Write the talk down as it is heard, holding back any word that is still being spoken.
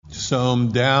So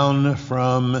down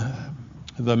from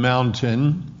the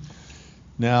mountain.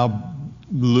 Now,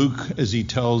 Luke, as he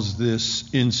tells this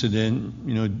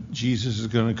incident, Jesus is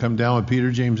going to come down with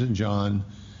Peter, James, and John,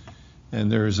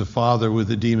 and there is a father with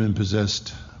a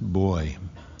demon-possessed boy.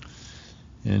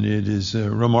 And it is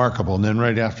remarkable. And then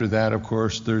right after that, of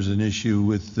course, there's an issue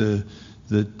with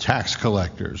the tax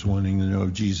collectors wanting to know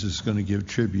if Jesus is going to give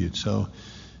tribute. So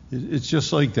it's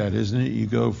just like that, isn't it? You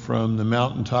go from the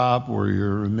mountaintop where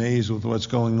you're amazed with what's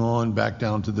going on back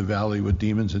down to the valley with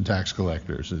demons and tax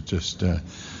collectors. It just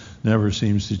never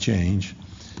seems to change.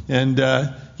 And,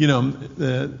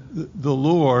 the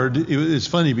Lord, it's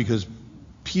funny because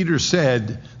Peter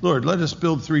said, Lord, let us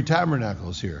build 3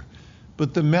 tabernacles here.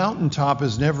 But the mountaintop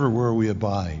is never where we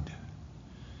abide.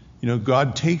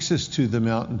 God takes us to the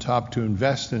mountaintop to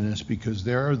invest in us because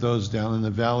there are those down in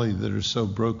the valley that are so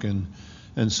broken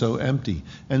and so empty.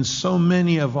 And so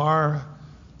many of our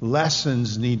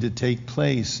lessons need to take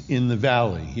place in the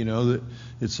valley.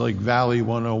 It's like Valley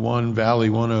 101, Valley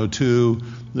 102.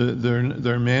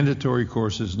 They're mandatory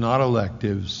courses, not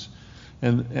electives.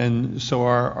 And so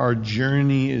our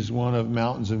journey is one of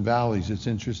mountains and valleys. It's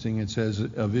interesting, it says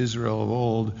of Israel of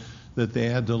old that they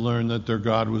had to learn that their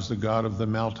God was the God of the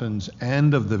mountains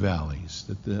and of the valleys,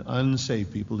 that the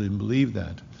unsaved people didn't believe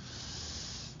that.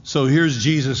 So here's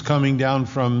Jesus coming down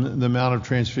from the Mount of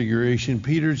Transfiguration.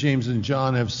 Peter, James, and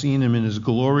John have seen him in his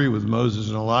glory with Moses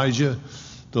and Elijah.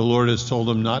 The Lord has told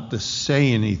them not to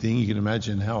say anything. You can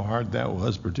imagine how hard that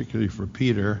was, particularly for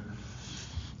Peter.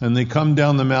 And they come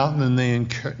down the mountain and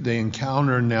they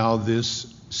encounter now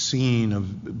this scene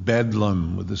of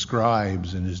Bedlam with the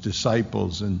scribes and his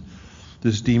disciples and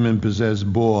this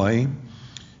demon-possessed boy.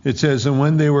 It says, and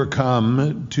when they were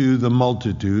come to the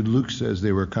multitude, Luke says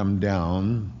they were come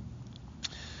down,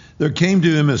 there came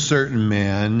to him a certain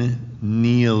man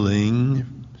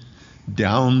kneeling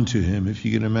down to him, if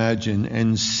you can imagine,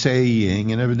 and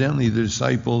saying, and evidently the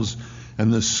disciples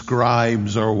and the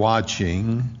scribes are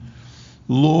watching,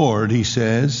 Lord, he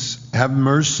says, have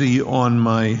mercy on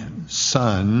my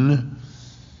son.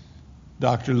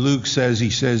 Dr. Luke says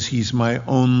he's my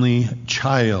only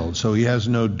child. So he has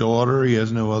no daughter, he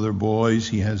has no other boys,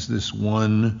 he has this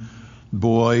one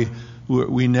boy.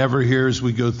 We never hear as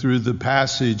we go through the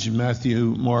passage, Matthew,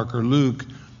 Mark, or Luke,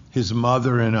 his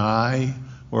mother and I,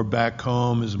 or back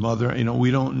home, his mother.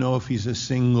 We don't know if he's a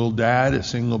single dad, a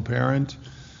single parent.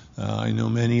 I know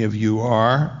many of you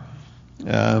are.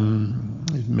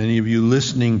 Many of you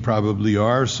listening probably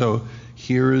are. So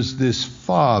here is this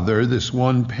father, this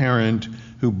one parent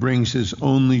who brings his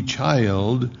only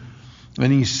child,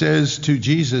 and he says to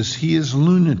Jesus, he is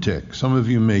lunatic. Some of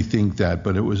you may think that,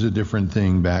 but it was a different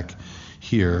thing back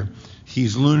here.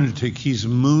 He's lunatic, he's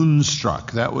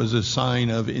moonstruck. That was a sign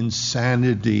of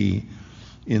insanity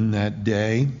in that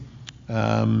day.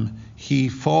 He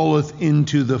falleth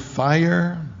into the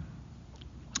fire,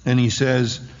 and he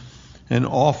says, and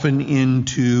often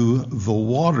into the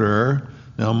water.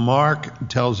 Now, Mark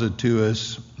tells it to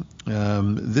us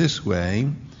this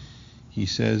way. He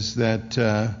says that,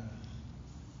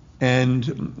 and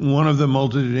one of the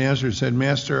multitude answered, said,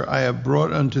 Master, I have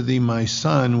brought unto thee my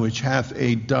son, which hath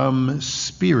a dumb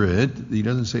spirit. He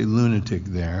doesn't say lunatic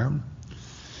there.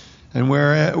 And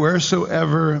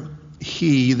wheresoever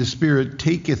he, the spirit,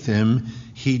 taketh him,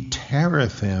 he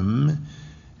teareth him,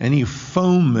 and he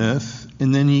foameth,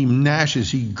 and then he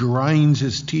gnashes, he grinds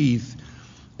his teeth,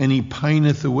 and he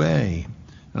pineth away.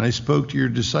 And I spoke to your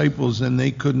disciples, and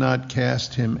they could not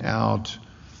cast him out.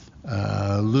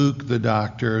 Luke, the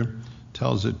doctor,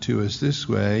 tells it to us this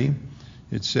way.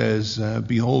 It says,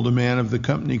 behold, a man of the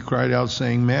company cried out,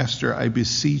 saying, Master, I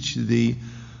beseech thee,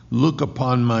 look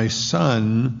upon my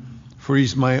son, for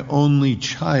he's my only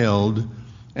child.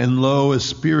 And lo, a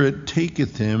spirit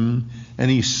taketh him, and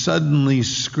he suddenly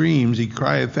screams, he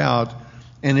crieth out,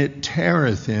 and it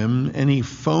teareth him, and he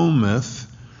foameth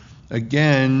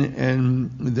again,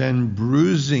 and then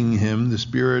bruising him, the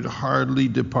spirit hardly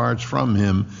departs from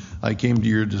him. I came to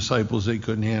your disciples, they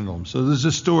couldn't handle him. So there's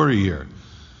a story here.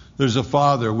 There's a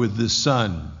father with this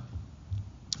son.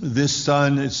 This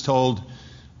son, it's told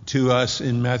to us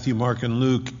in Matthew, Mark, and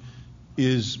Luke,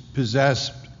 is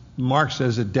possessed, Mark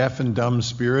says, a deaf and dumb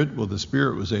spirit. Well, the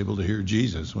spirit was able to hear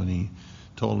Jesus when he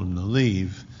told him to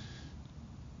leave.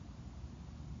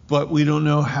 But we don't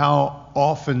know how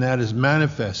often that is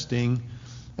manifesting.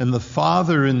 And the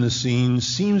father in the scene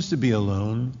seems to be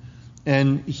alone,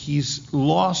 and he's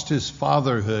lost his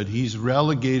fatherhood. He's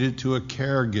relegated to a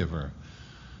caregiver.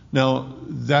 Now,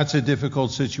 that's a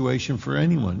difficult situation for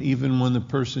anyone, even when the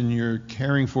person you're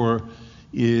caring for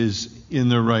is in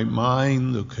their right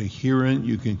mind, they're coherent,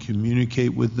 you can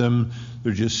communicate with them,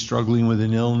 they're just struggling with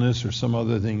an illness or some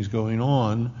other things going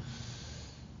on.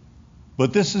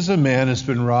 But this is a man that's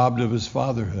been robbed of his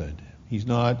fatherhood. He's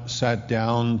not sat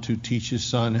down to teach his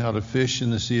son how to fish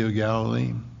in the Sea of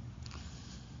Galilee.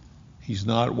 He's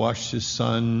not watched his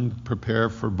son prepare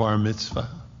for bar mitzvah.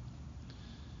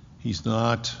 He's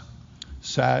not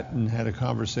sat and had a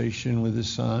conversation with his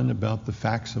son about the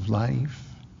facts of life.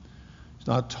 He's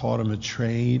not taught him a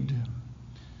trade.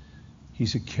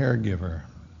 He's a caregiver.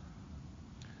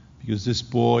 Because this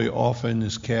boy often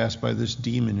is cast by this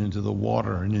demon into the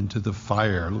water and into the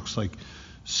fire. It looks like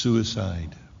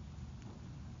suicide.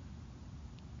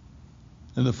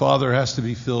 And the father has to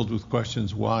be filled with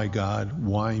questions. Why, God?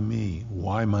 Why me?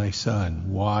 Why my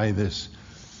son? Why this?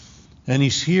 And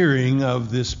he's hearing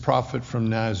of this prophet from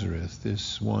Nazareth,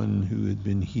 this one who had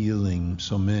been healing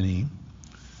so many.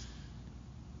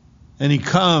 And he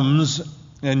comes,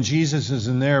 and Jesus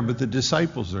isn't there, but the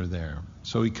disciples are there.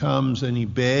 So he comes and he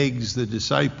begs the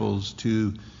disciples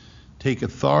to take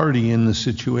authority in the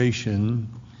situation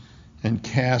and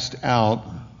cast out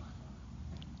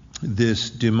this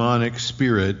demonic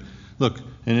spirit. Look,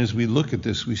 and as we look at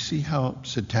this, we see how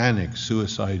satanic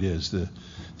suicide is,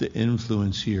 the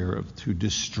influence here to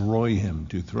destroy him,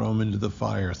 to throw him into the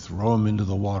fire, throw him into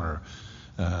the water.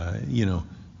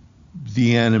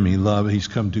 The enemy, love, he's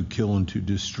come to kill and to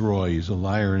destroy. He's a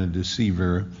liar and a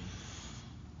deceiver.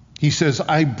 He says,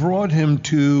 I brought him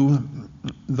to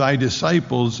thy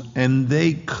disciples, and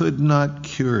they could not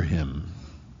cure him.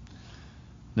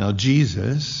 Now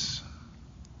Jesus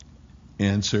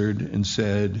answered and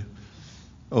said,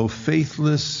 O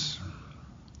faithless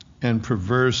and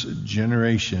perverse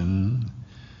generation,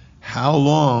 how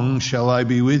long shall I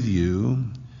be with you?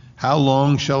 How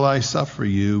long shall I suffer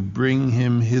you? Bring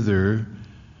him hither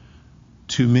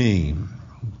to me.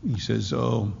 He says,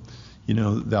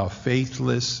 thou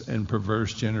faithless and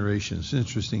perverse generation. It's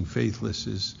interesting, faithless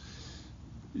is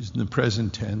in the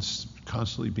present tense,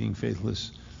 constantly being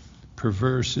faithless.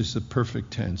 Perverse is the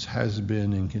perfect tense, has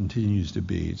been and continues to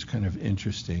be. It's kind of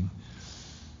interesting.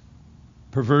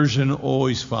 Perversion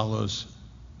always follows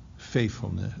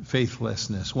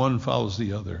faithlessness. One follows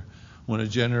the other. When a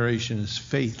generation is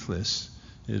faithless,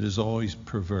 it is always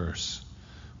perverse.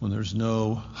 When there's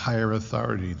no higher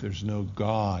authority, there's no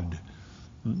God,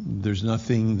 there's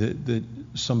nothing that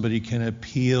somebody can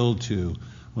appeal to.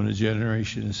 When a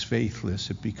generation is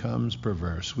faithless, it becomes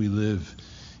perverse. We live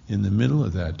in the middle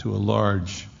of that to a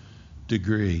large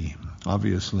degree,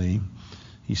 obviously.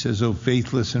 He says, O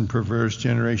faithless and perverse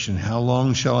generation, how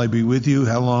long shall I be with you?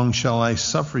 How long shall I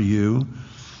suffer you?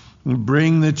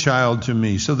 Bring the child to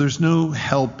me. So there's no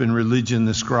help in religion.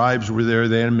 The scribes were there.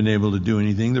 They hadn't been able to do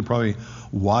anything. They're probably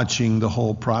watching the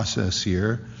whole process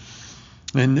here.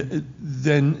 And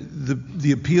then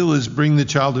the appeal is, bring the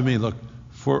child to me. Look,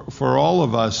 for all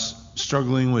of us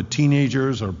struggling with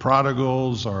teenagers or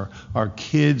prodigals or our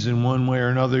kids in one way or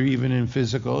another, even in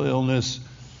physical illness,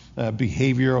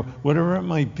 behavioral, whatever it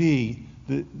might be,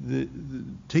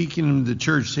 taking them to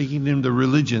church, taking them to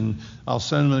religion, I'll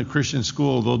send them to Christian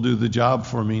school, they'll do the job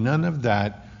for me. None of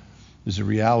that is a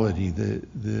reality.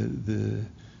 The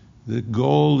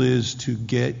goal is to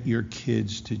get your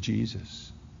kids to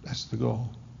Jesus. That's the goal.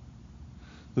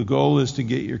 The goal is to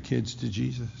get your kids to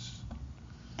Jesus.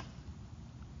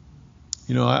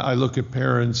 I look at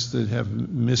parents that have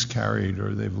miscarried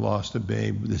or they've lost a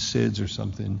babe, the SIDS or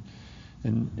something,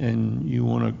 and you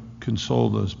want to console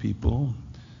those people.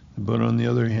 But on the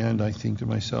other hand, I think to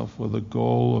myself, well, the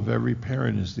goal of every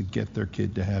parent is to get their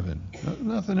kid to heaven.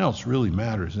 Nothing else really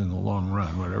matters in the long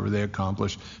run. Whatever they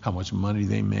accomplish, how much money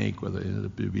they make, whether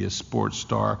it be a sports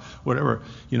star, whatever.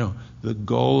 The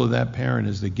goal of that parent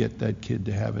is to get that kid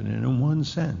to heaven. And in one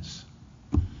sense,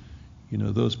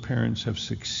 those parents have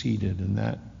succeeded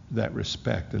in that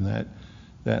respect, and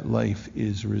that life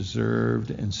is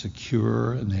reserved and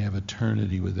secure, and they have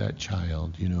eternity with that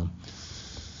child.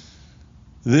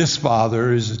 This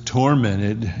father is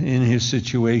tormented in his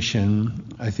situation.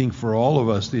 I think for all of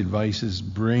us, the advice is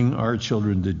bring our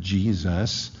children to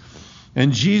Jesus.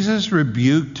 And Jesus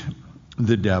rebuked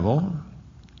the devil,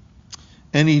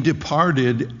 and he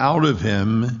departed out of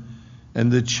him,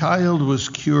 and the child was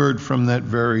cured from that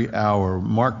very hour.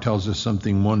 Mark tells us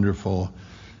something wonderful.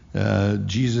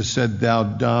 Jesus said, Thou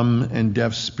dumb and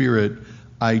deaf spirit,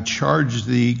 I charge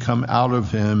thee, come out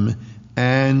of him,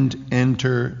 and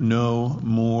enter no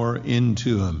more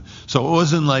into him. So it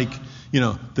wasn't like,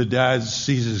 the dad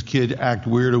sees his kid act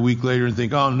weird a week later and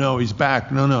think, oh no, he's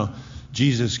back. No.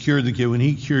 Jesus cured the kid. When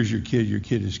he cures your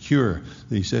kid is cured.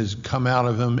 He says, come out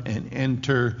of him and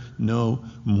enter no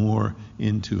more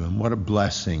into him. What a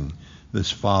blessing.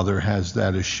 This father has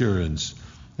that assurance.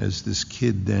 As this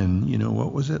kid then,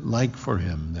 what was it like for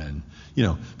him then?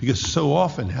 Because so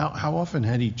often, how often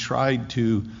had he tried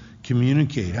to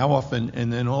communicate? How often,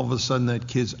 and then all of a sudden that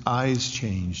kid's eyes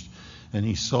changed and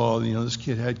he saw, this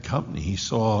kid had company. He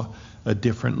saw a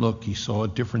different look. He saw a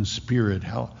different spirit.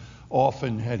 How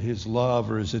often had his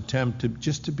love or his attempt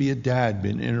to be a dad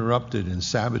been interrupted and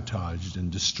sabotaged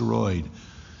and destroyed?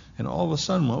 And all of a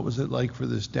sudden, what was it like for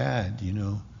this dad,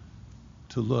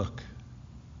 to look?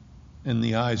 And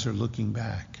the eyes are looking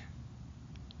back,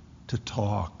 to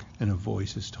talk, and a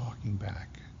voice is talking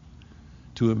back,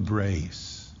 to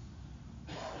embrace,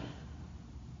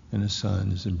 and a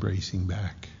son is embracing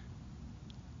back,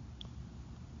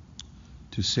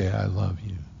 to say, I love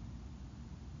you.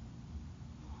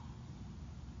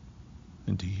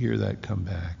 And to hear that come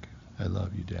back, I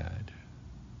love you, Dad.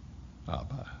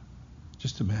 Abba.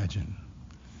 Just imagine.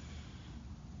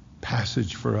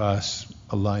 Passage for us,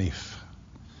 a life.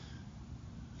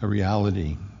 A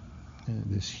reality,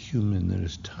 this human that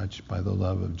is touched by the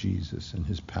love of Jesus and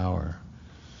his power.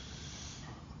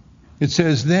 It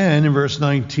says, then in verse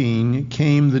 19,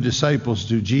 came the disciples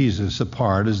to Jesus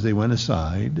apart as they went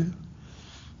aside,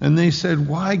 and they said,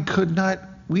 why could not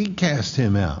we cast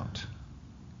him out?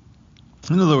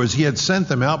 In other words, he had sent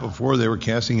them out before. They were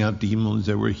casting out demons,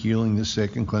 they were healing the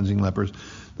sick and cleansing lepers.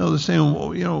 No, they're saying,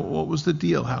 well, what was the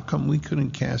deal? How come we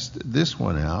couldn't cast this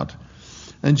one out?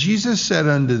 And Jesus said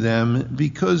unto them,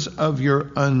 because of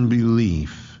your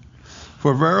unbelief.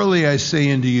 For verily I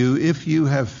say unto you, if you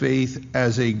have faith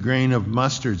as a grain of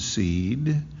mustard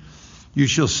seed, you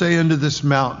shall say unto this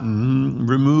mountain,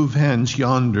 remove hence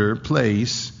yonder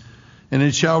place, and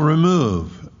it shall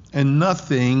remove, and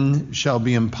nothing shall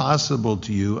be impossible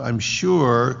to you. I'm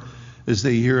sure as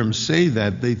they hear him say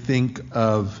that, they think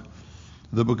of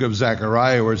the book of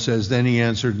Zechariah, where it says, then he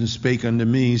answered and spake unto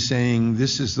me, saying,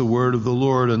 this is the word of the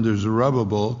Lord unto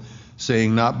Zerubbabel,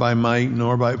 saying, not by might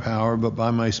nor by power, but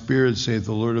by my spirit, saith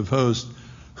the Lord of hosts.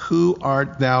 Who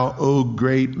art thou, O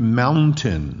great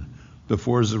mountain?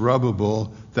 Before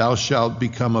Zerubbabel, thou shalt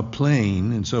become a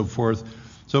plain, and so forth.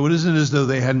 So it isn't as though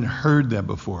they hadn't heard that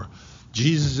before.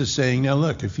 Jesus is saying, now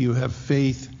look, if you have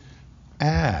faith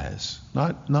as,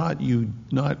 not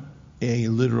a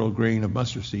literal grain of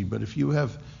mustard seed, but if you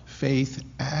have faith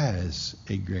as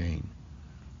a grain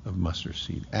of mustard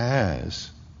seed, I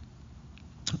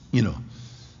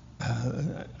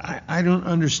don't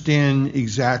understand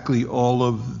exactly all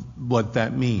of what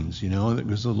that means,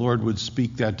 because the Lord would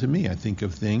speak that to me. I think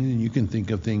of things, and you can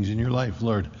think of things in your life.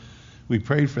 Lord, we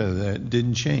prayed for that, it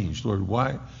didn't change. Lord,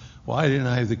 why didn't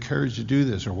I have the courage to do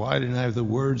this? Or why didn't I have the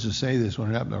words to say this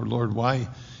when it happened? Or Lord, why?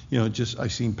 I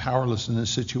seem powerless in this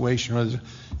situation.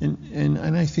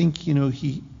 And I think,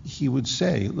 he would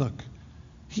say, look,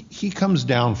 he comes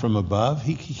down from above.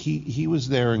 He was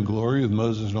there in glory with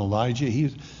Moses and Elijah.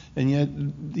 And yet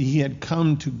he had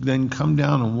come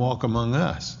down and walk among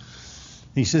us.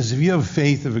 He says, if you have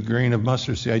faith of a grain of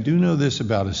mustard seed, I do know this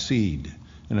about a seed.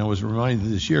 And I was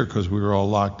reminded this year because we were all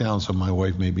locked down, so my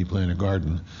wife may be planting a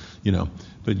garden,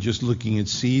 But just looking at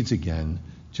seeds again,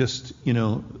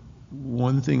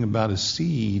 one thing about a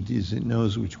seed is it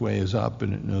knows which way is up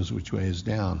and it knows which way is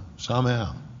down,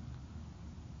 somehow.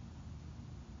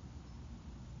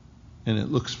 And it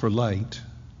looks for light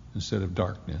instead of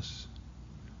darkness.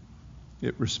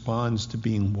 It responds to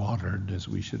being watered as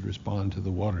we should respond to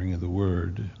the watering of the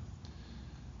Word.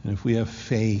 And if we have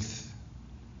faith,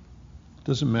 it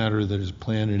doesn't matter that it's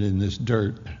planted in this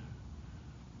dirt.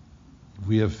 If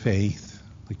we have faith,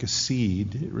 like a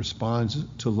seed, it responds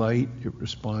to light, it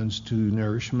responds to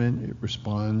nourishment, it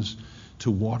responds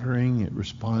to watering, it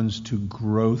responds to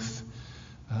growth.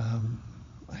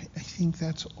 I think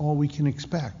that's all we can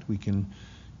expect. We can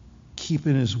keep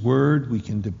in his word, we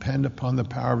can depend upon the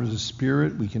power of his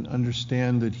Spirit, we can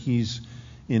understand that he's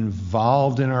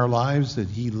involved in our lives, that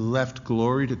he left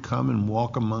glory to come and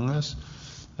walk among us,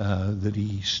 that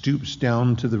he stoops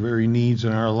down to the very needs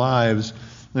in our lives.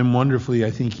 And wonderfully,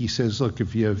 I think he says, look,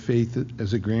 if you have faith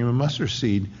as a grain of mustard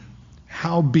seed,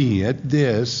 howbeit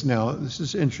this, now this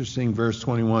is interesting, verse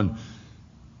 21.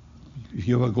 If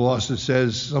you have a gloss that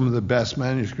says some of the best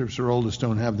manuscripts or oldest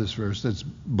don't have this verse, that's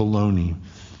baloney.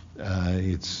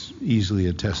 It's easily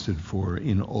attested for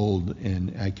in old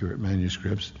and accurate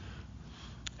manuscripts.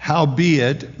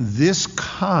 Howbeit this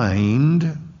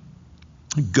kind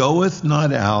goeth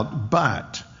not out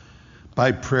but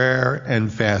by prayer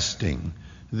and fasting.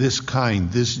 This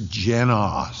kind, this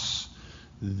genos,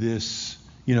 this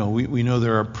We know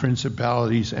there are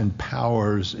principalities and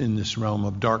powers in this realm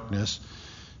of darkness.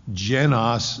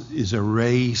 Genos is a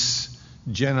race.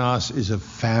 Genos is a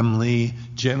family.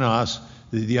 Genos,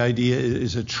 the idea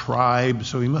is a tribe.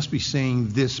 So he must be saying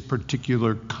this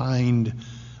particular kind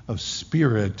of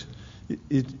spirit.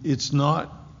 It's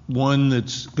not one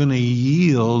that's going to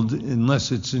yield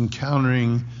unless it's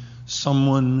encountering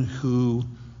someone who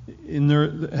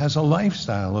has a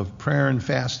lifestyle of prayer and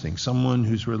fasting, someone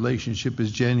whose relationship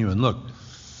is genuine. Look,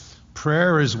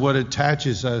 prayer is what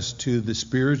attaches us to the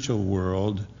spiritual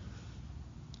world,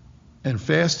 and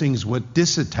fasting is what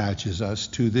disattaches us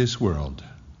to this world.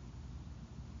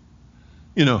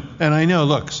 And I know,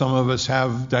 look, some of us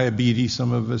have diabetes,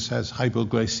 some of us has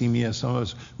hypoglycemia, some of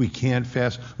us, we can't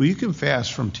fast. Well, you can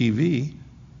fast from TV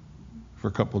for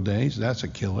a couple of days. That's a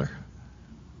killer.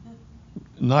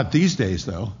 Not these days,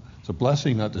 though. It's a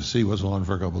blessing not to see what's on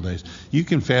for a couple of days. You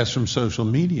can fast from social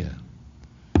media.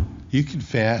 You can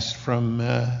fast from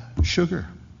sugar.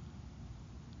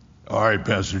 All right,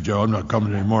 Pastor Joe, I'm not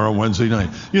coming anymore on Wednesday night.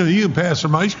 You can fast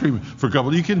from ice cream for a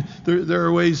couple. There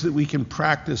are ways that we can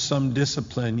practice some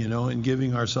discipline, in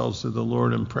giving ourselves to the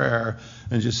Lord in prayer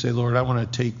and just say, Lord, I want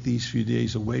to take these few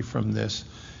days away from this.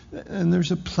 And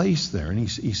there's a place there. And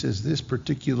he says this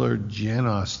particular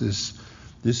genos,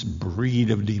 this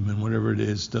breed of demon, whatever it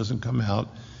is, doesn't come out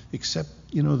except,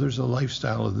 there's a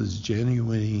lifestyle of this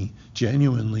genuinely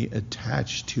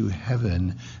attached to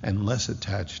heaven and less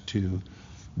attached to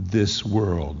this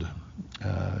world.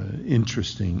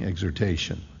 Interesting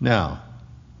exhortation. Now,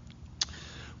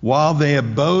 while they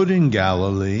abode in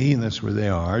Galilee, and that's where they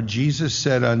are, Jesus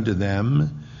said unto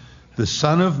them, the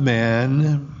Son of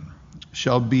Man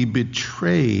shall be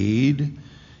betrayed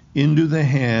into the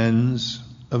hands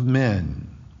of men,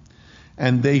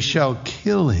 and they shall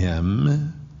kill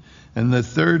him, and the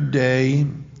third day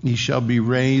he shall be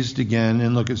raised again.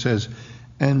 And look, it says,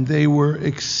 and they were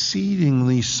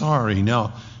exceedingly sorry.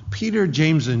 Now, Peter,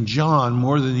 James, and John,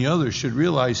 more than the others, should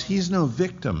realize he's no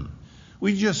victim.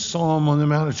 We just saw him on the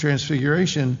Mount of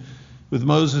Transfiguration with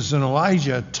Moses and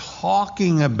Elijah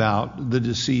talking about the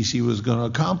decease he was going to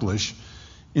accomplish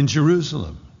in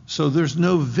Jerusalem. So there's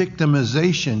no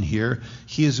victimization here.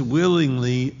 He is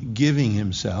willingly giving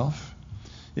himself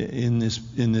in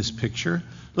this picture.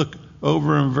 Look,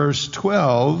 over in verse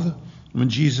 12, when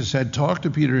Jesus had talked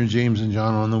to Peter and James and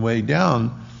John on the way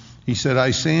down, he said,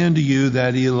 I say unto you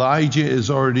that Elijah is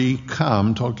already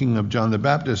come, talking of John the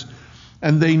Baptist,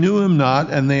 and they knew him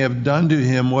not, and they have done to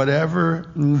him whatever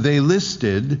they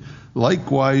listed.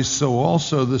 Likewise, so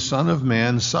also the Son of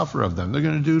Man suffer of them. They're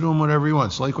going to do to him whatever he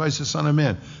wants. Likewise, the Son of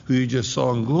Man, who you just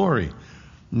saw in glory.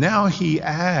 Now he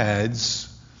adds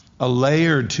a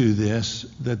layer to this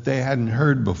that they hadn't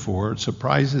heard before. It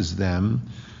surprises them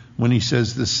when he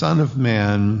says the Son of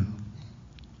Man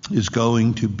is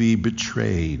going to be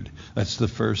betrayed. That's the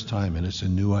first time, and it's a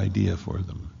new idea for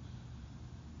them.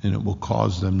 And it will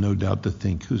cause them, no doubt, to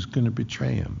think, who's going to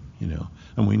betray him,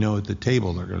 And we know at the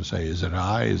table they're going to say, is it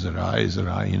I, is it I, is it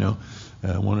I,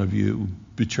 One of you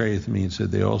betrayeth me, and said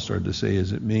they all started to say,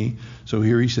 is it me? So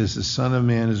here he says the Son of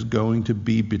Man is going to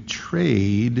be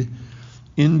betrayed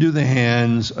into the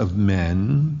hands of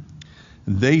men.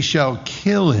 They shall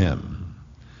kill him.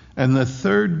 And the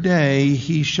third day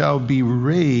he shall be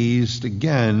raised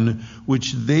again,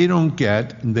 which they don't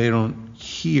get and they don't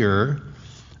hear.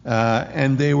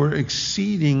 And they were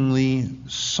exceedingly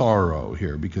sorrow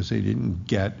here because they didn't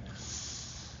get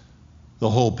the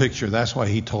whole picture. That's why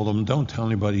he told them, don't tell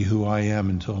anybody who I am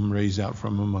until I'm raised out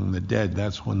from among the dead.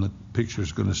 That's when the picture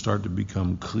is going to start to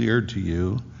become clear to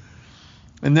you.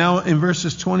 And now in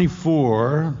verses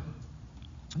 24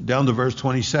 down to verse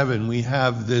 27, we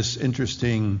have this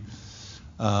interesting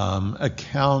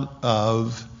account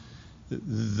of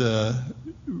the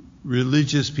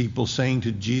religious people saying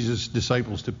to Jesus'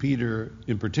 disciples, to Peter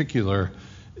in particular,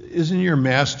 isn't your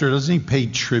master, doesn't he pay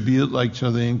tribute?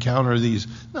 So they encounter these,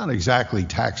 not exactly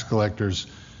tax collectors.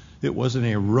 It wasn't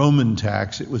a Roman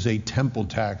tax, it was a temple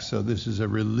tax. So this is a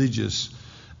religious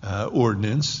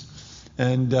ordinance.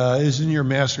 And isn't your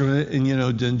master,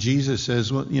 and then Jesus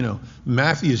says, well,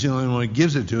 Matthew is the only one who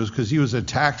gives it to us because he was a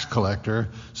tax collector,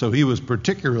 so he was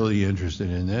particularly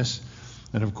interested in this.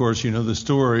 And of course, the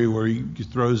story where he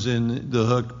throws in the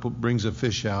hook, brings a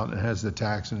fish out, and has the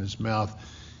tax in his mouth.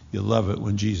 You love it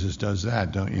when Jesus does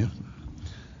that, don't you?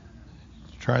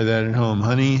 Try that at home.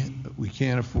 Honey, we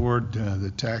can't afford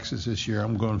the taxes this year.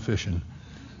 I'm going fishing.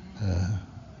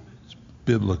 It's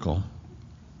biblical.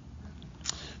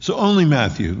 So only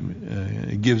Matthew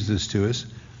gives this to us.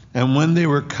 And when they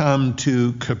were come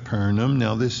to Capernaum,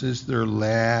 now this is their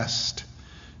last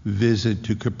visit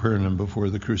to Capernaum before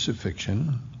the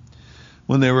crucifixion.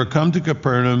 When they were come to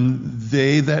Capernaum,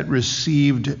 they that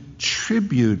received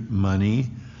tribute money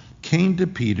came to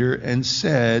Peter and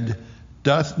said,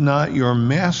 "Doth not your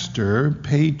master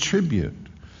pay tribute?"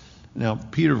 Now,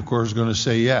 Peter, of course, is going to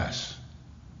say yes.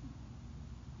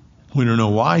 We don't know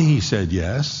why he said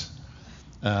yes.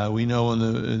 We know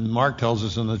and Mark tells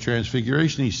us in the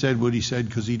Transfiguration, he said what he said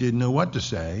because he didn't know what to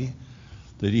say.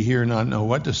 Did he hear not know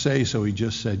what to say, so he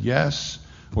just said yes?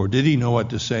 Or did he know what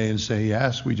to say and say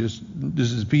yes?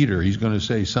 This is Peter. He's going to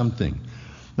say something.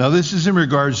 Now, this is in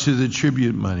regards to the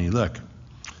tribute money. Look,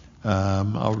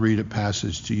 I'll read a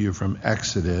passage to you from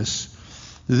Exodus.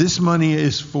 This money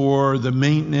is for the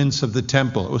maintenance of the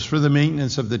temple. It was for the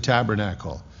maintenance of the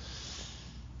tabernacle.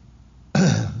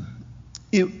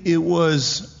 It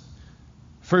was,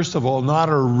 first of all, not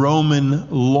a Roman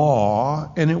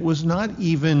law, and it was not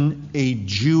even a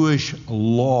Jewish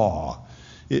law.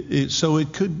 So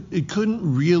it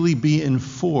couldn't really be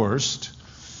enforced.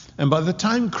 And by the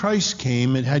time Christ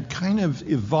came, it had kind of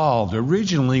evolved.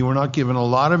 Originally, we're not given a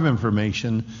lot of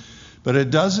information, but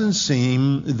it doesn't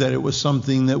seem that it was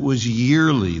something that was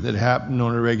yearly, that happened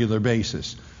on a regular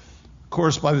basis. Of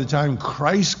course, by the time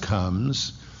Christ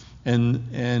comes,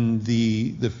 and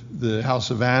the house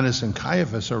of Annas and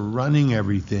Caiaphas are running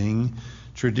everything,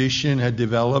 tradition had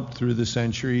developed through the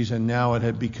centuries, and now it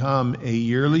had become a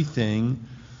yearly thing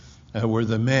where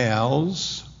the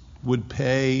males would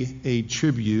pay a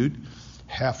tribute,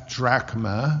 half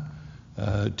drachma,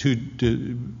 1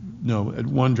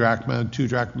 drachma, 2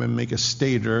 drachma, make a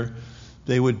stater.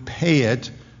 They would pay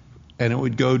it, and it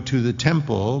would go to the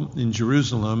temple in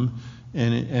Jerusalem,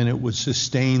 and it would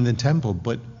sustain the temple.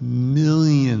 But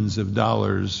millions of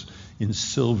dollars in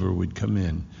silver would come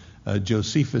in.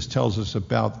 Josephus tells us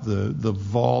about the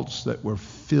vaults that were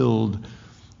filled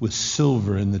with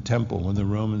silver in the temple when the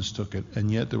Romans took it,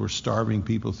 and yet there were starving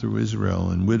people through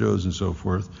Israel and widows and so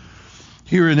forth.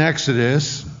 Here in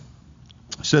Exodus,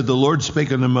 said the Lord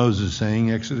spake unto Moses,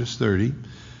 saying, Exodus 30,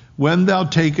 when thou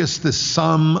takest the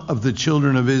sum of the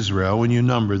children of Israel, when you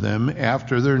number them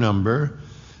after their number,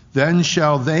 then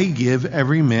shall they give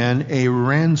every man a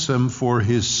ransom for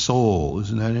his soul.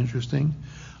 Isn't that interesting?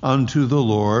 Unto the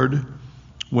Lord,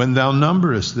 when thou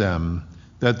numberest them,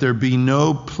 that there be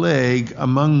no plague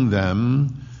among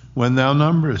them when thou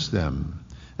numberest them.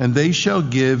 And they shall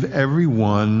give every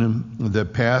one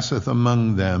that passeth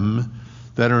among them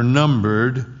that are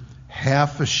numbered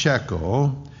half a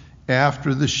shekel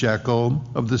after the shekel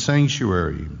of the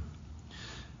sanctuary.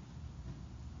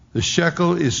 The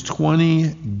shekel is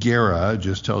 20 gera,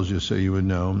 just tells you so you would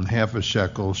know. Half a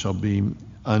shekel shall be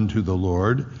unto the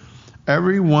Lord.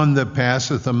 Every one that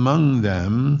passeth among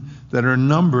them that are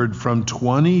numbered from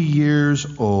 20 years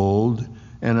old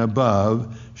and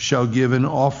above shall give an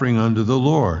offering unto the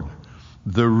Lord.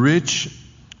 The rich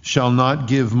shall not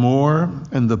give more,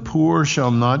 and the poor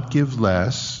shall not give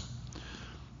less.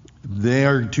 They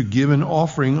are to give an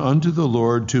offering unto the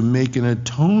Lord to make an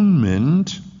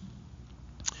atonement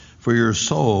for your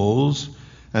souls,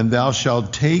 and thou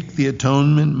shalt take the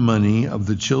atonement money of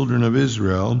the children of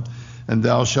Israel, and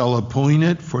thou shalt appoint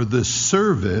it for the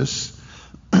service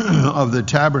of the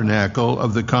tabernacle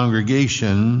of the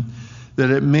congregation,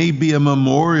 that it may be a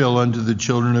memorial unto the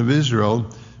children of Israel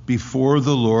before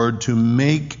the Lord, to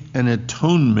make an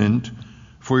atonement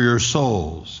for your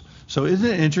souls. So isn't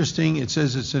it interesting? It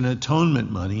says it's an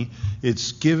atonement money.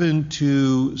 It's given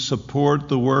to support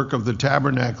the work of the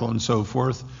tabernacle and so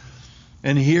forth.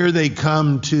 And here they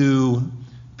come to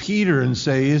Peter and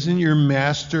say, isn't your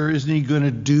master, isn't he going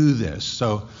to do this?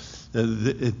 So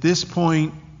at this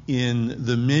point in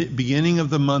the beginning of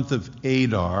the month of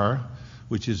Adar,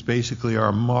 which is basically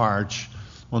our March,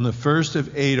 on the 1st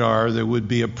of Adar, there would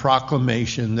be a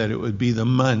proclamation that it would be the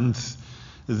month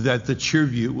that the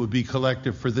tribute would be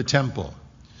collected for the temple.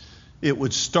 It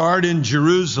would start in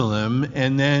Jerusalem,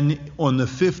 and then on the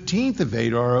 15th of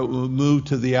Adar, it would move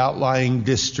to the outlying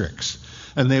districts.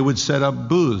 And they would set up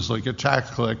booths, like a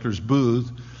tax collector's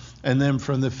booth. And then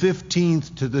from the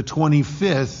 15th to the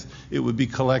 25th, it would be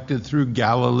collected through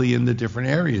Galilee and the different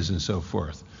areas and so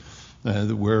forth,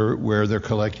 where they're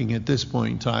collecting at this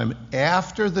point in time.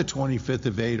 After the 25th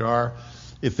of Adar,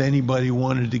 if anybody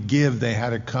wanted to give, they had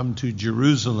to come to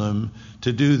Jerusalem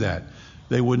to do that.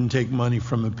 They wouldn't take money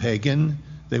from a pagan.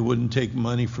 They wouldn't take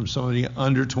money from somebody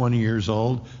under 20 years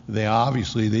old. They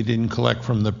didn't collect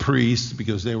from the priests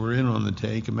because they were in on the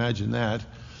take. Imagine that.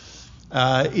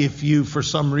 If you, for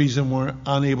some reason, were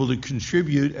unable to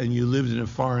contribute and you lived in a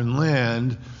foreign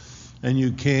land, and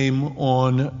you came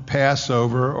on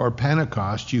Passover or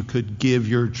Pentecost, you could give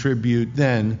your tribute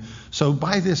then. So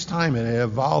by this time, it had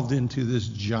evolved into this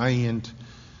giant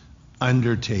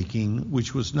undertaking,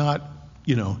 which was not,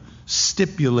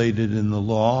 stipulated in the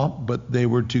law, but they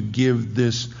were to give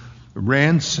this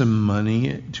ransom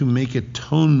money to make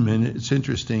atonement. It's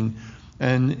interesting.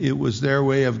 And it was their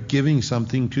way of giving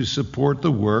something to support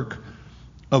the work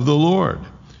of the Lord.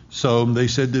 So they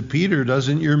said to Peter,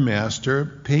 doesn't your master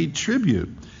pay tribute?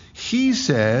 He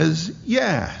says,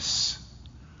 yes.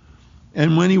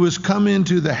 And when he was come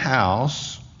into the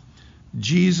house,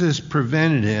 Jesus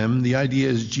prevented him. The idea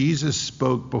is Jesus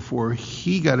spoke before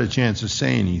he got a chance to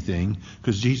say anything,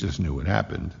 because Jesus knew what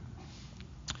happened.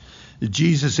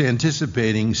 Jesus,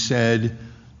 anticipating, said,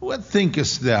 what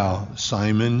thinkest thou,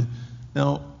 Simon?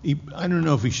 Now, I don't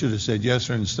know if he should have said yes,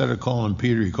 or instead of calling him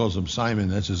Peter, he calls him Simon.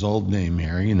 That's his old name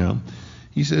here,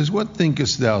 He says, what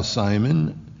thinkest thou,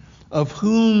 Simon? Of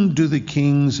whom do the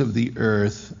kings of the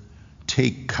earth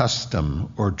take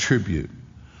custom or tribute?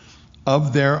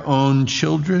 Of their own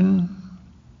children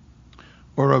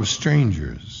or of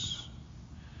strangers?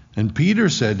 And Peter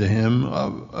said to him,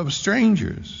 of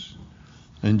strangers.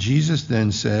 And Jesus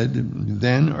then said,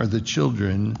 then are the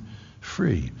children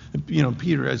free.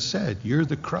 Peter had said, you're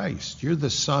the Christ. You're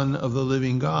the Son of the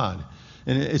living God.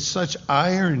 And it's such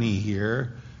irony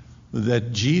here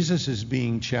that Jesus is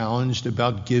being challenged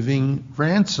about giving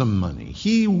ransom money.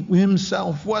 He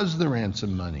himself was the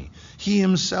ransom money. He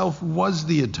himself was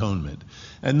the atonement.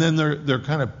 And then they're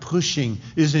kind of pushing,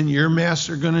 isn't your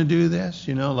master going to do this?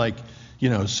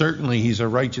 Certainly he's a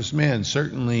righteous man.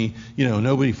 Certainly,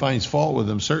 nobody finds fault with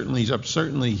him.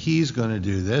 Certainly he's going to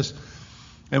do this.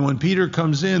 And when Peter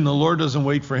comes in, the Lord doesn't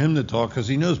wait for him to talk, because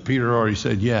he knows Peter already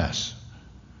said yes.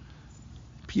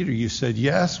 Peter, you said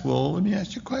yes? Well, let me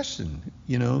ask you a question.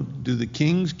 Do the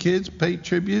king's kids pay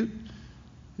tribute?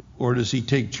 Or does he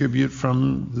take tribute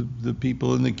from the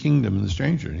people in the kingdom and the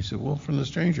stranger? And he said, well, from the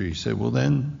stranger. He said, well,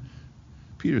 then,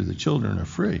 Peter, the children are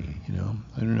free.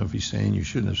 I don't know if he's saying you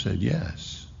shouldn't have said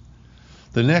yes.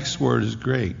 The next word is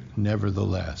great,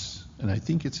 nevertheless. And I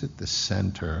think it's at the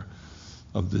center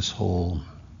of this whole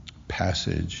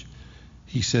passage.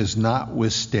 He says,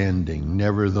 notwithstanding,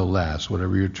 nevertheless,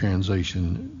 whatever your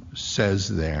translation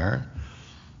says there.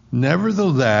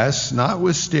 Nevertheless,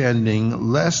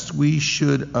 notwithstanding, lest we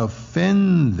should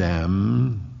offend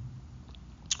them,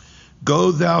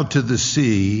 go thou to the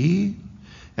sea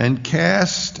and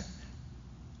cast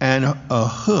a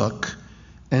hook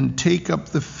and take up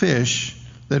the fish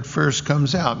that first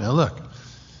comes out. Now look,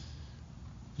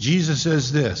 Jesus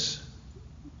says this,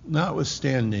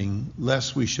 notwithstanding,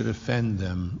 lest we should offend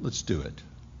them, let's do it.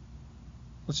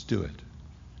 Let's do it.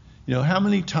 How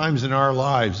many times in our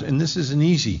lives, and this isn't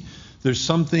easy, there's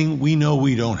something we know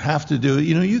we don't have to do.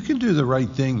 You can do the right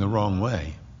thing the wrong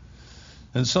way.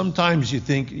 And sometimes you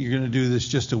think you're going to do this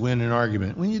just to win an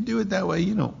argument. When you do it that way,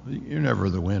 you're never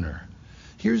the winner.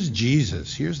 Here's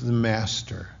Jesus. Here's the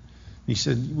master. He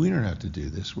said, we don't have to do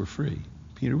this. We're free.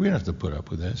 Peter, we don't have to put up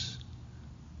with this.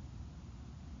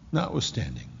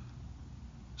 Notwithstanding,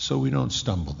 so we don't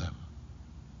stumble them.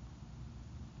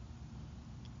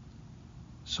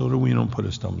 So that we don't put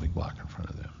a stumbling block in front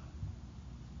of them.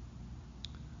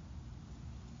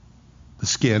 The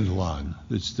scandalon,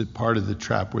 it's the part of the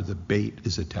trap where the bait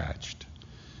is attached.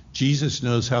 Jesus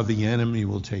knows how the enemy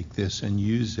will take this and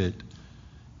use it.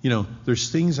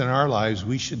 There's things in our lives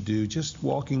we should do just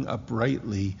walking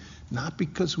uprightly, not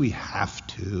because we have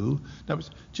to,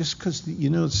 just because,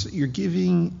 you're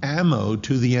giving ammo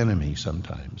to the enemy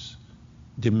sometimes,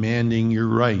 demanding your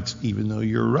rights, even though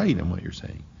you're right in what you're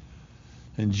saying.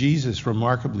 And Jesus,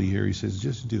 remarkably here, he says,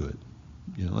 just do it.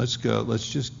 Let's go, let's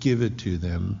just give it to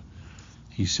them.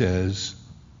 He says,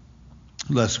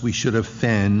 lest we should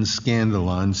offend,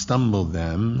 scandalon, stumble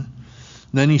them.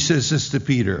 And then he says this to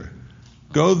Peter,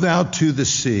 go thou to the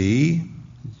sea,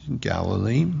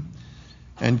 Galilee,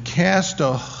 and cast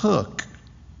a hook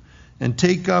and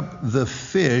take up the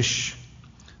fish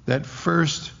that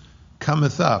first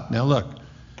cometh up. Now look,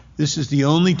 this is the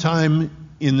only time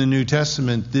in the New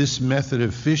Testament this method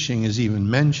of fishing is even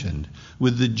mentioned.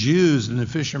 With the Jews and the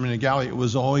fishermen of Galilee, it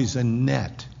was always a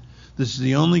net. This is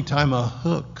the only time a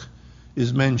hook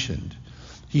is mentioned.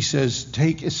 He says,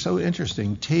 it's so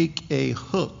interesting, take a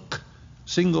hook,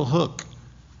 single hook.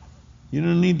 You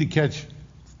don't need to catch,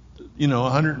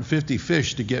 150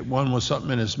 fish to get one with something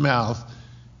in his mouth.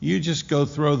 You just go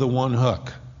throw the one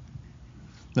hook.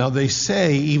 Now they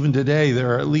say, even today,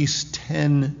 there are at least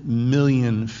 10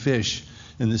 million fish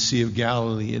in the Sea of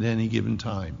Galilee at any given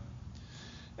time.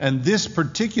 And this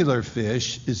particular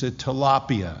fish is a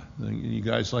tilapia. You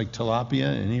guys like tilapia?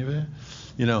 Any of it?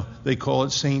 You know, they call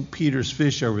it St. Peter's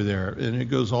fish over there, and it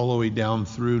goes all the way down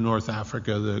through North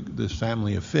Africa, this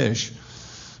family of fish.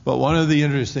 But one of the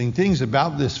interesting things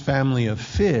about this family of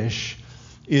fish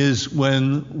is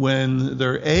when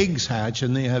their eggs hatch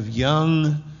and they have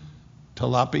young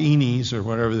tilapinis or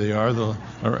whatever they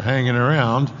are hanging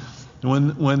around,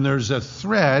 when there's a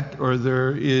threat or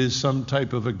there is some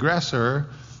type of aggressor,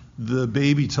 the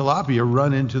baby tilapia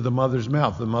run into the mother's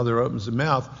mouth. The mother opens the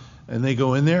mouth, and they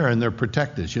go in there, and they're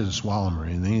protected. She doesn't swallow them or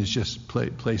anything. It's just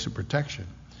a place of protection.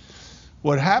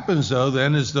 What happens, though,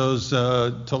 then, is those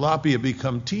tilapia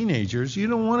become teenagers. You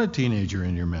don't want a teenager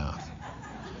in your mouth.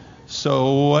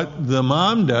 So what the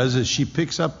mom does is she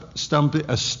picks up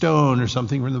a stone or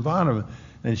something from the bottom,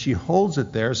 and she holds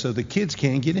it there so the kids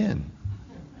can't get in.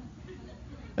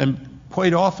 And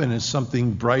quite often it's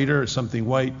something brighter or something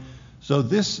white. So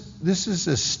this is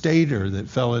a stater that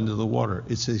fell into the water.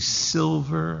 It's a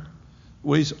silver,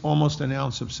 weighs almost an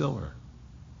ounce of silver.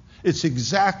 It's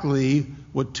exactly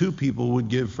what 2 people would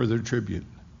give for their tribute.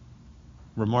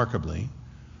 Remarkably.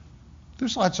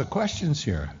 There's lots of questions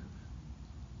here.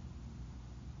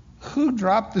 Who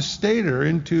dropped the stater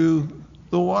into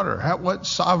the water? What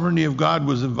sovereignty of God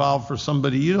was involved for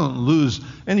somebody? You don't lose.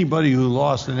 Anybody who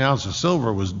lost an ounce of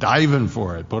silver was diving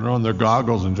for it, putting on their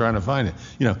goggles and trying to find it.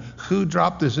 You know, who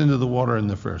dropped this into the water in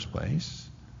the first place?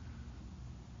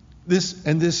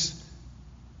 This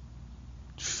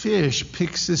fish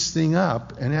picks this thing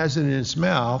up and has it in its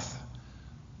mouth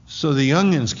so the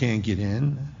youngins can't get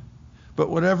in. But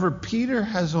whatever Peter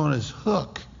has on his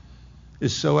hook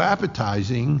is so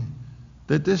appetizing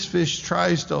that this fish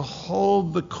tries to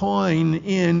hold the coin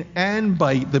in and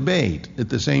bite the bait at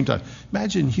the same time.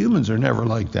 Imagine humans are never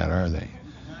like that, are they?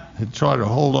 They try to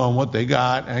hold on what they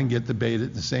got and get the bait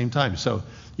at the same time. So,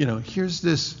 you know, here's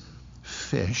this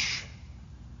fish,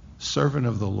 servant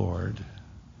of the Lord,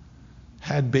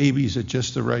 had babies at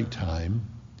just the right time.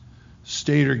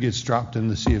 Stater gets dropped in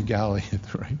the Sea of Galilee at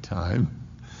the right time.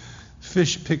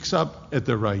 Fish picks up at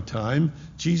the right time.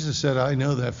 Jesus said, I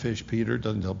know that fish, Peter.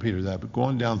 Doesn't tell Peter that, but go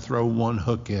on down, throw one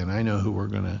hook in. I know who we're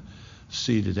going to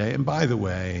see today. And by the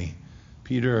way,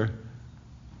 Peter,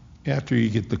 after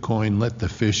you get the coin, let the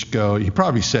fish go. He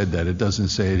probably said that. It doesn't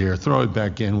say it here. Throw it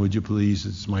back in, would you please?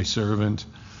 It's my servant.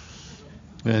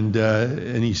 And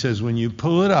he says, when you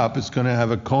pull it up, it's going to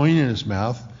have a coin in its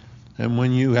mouth. And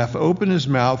when you have opened his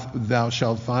mouth, thou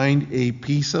shalt find a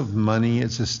piece of money.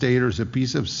 It's a stater, it's a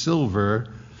piece of silver.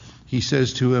 He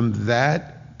says to him,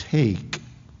 that take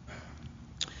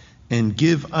and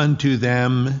give unto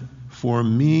them for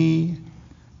me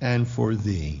and for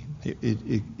thee.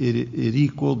 It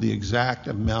equaled the exact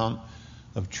amount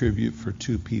of tribute for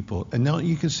 2 people. And now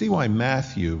you can see why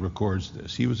Matthew records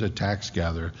this. He was a tax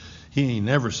gatherer. He ain't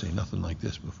never seen nothing like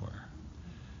this before.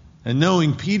 And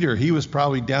knowing Peter, he was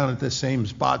probably down at the same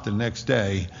spot the next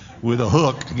day with a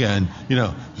hook again, you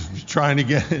know, trying to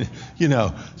get, you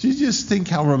know. So you just think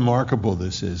how remarkable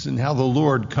this is and how the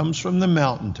Lord comes from the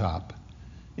mountaintop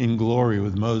in glory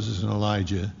with Moses and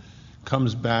Elijah,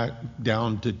 comes back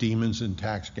down to demons and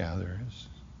tax gatherers.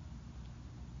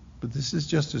 But this is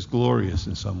just as glorious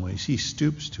in some ways. He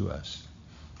stoops to us.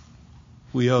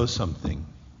 We owe something.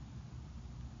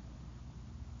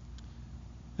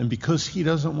 And because he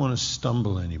doesn't want to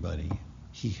stumble anybody,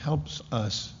 he helps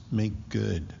us make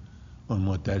good on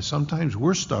what that is. Sometimes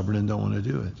we're stubborn and don't want to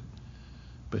do it.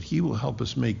 But he will help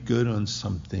us make good on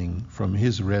something from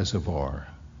his reservoir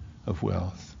of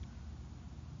wealth.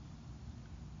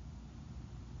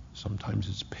 Sometimes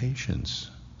it's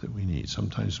patience that we need.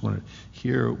 Sometimes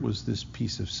here was this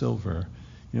piece of silver.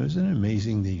 You know, isn't it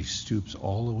amazing that he stoops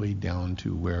all the way down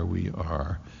to where we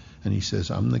are? And he says,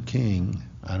 I'm the king.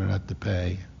 I don't have to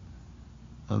pay.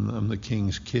 I'm the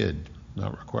king's kid,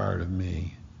 not required of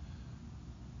me.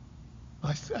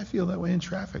 I feel that way in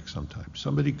traffic sometimes.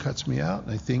 Somebody cuts me out,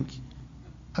 and I think,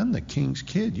 I'm the king's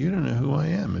kid. You don't know who I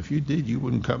am. If you did, you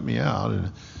wouldn't cut me out.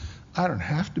 And I don't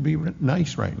have to be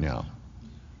nice right now.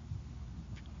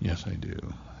 Yes, I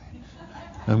do.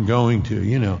 I'm going to,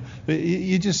 you know. But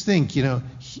you just think, you know,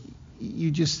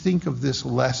 you just think of this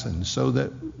lesson so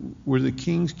that we're the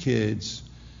king's kids,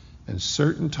 and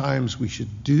certain times we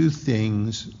should do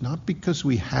things not because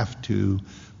we have to,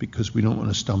 because we don't want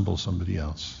to stumble somebody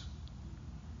else.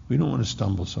 We don't want to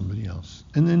stumble somebody else.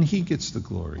 And then he gets the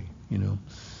glory, you know.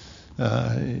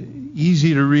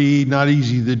 Easy to read, not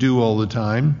easy to do all the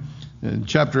time. In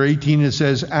chapter 18 it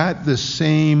says, at the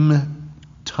same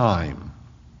time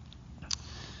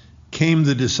came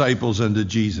the disciples unto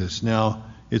Jesus. Now,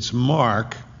 it's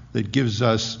Mark that gives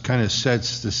us, kind of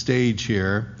sets the stage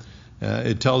here.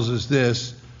 It tells us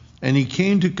this: "And he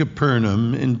came to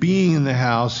Capernaum, and being in the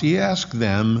house, he asked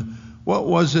them, 'What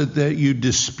was it that you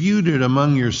disputed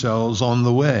among yourselves on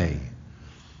the way?'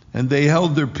 And they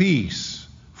held their peace.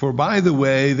 For by the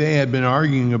way, they had been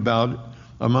arguing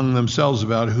among themselves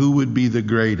about who would be the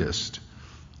greatest.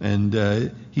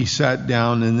 And he sat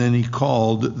down, and then he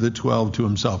called the 12 to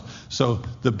himself." So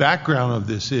the background of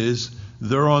this is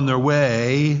they're on their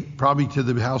way, probably to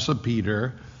the house of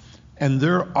Peter, and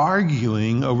they're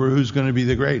arguing over who's going to be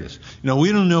the greatest.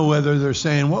 We don't know whether they're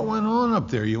saying, "What went on up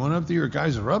there? You went up there, your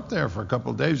guys are up there for a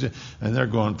couple of days." And they're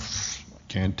going, "I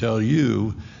can't tell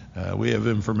you. We have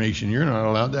information you're not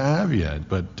allowed to have yet.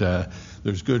 But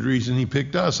there's good reason he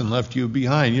picked us and left you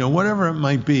behind." Whatever it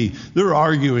might be. They're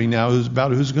arguing now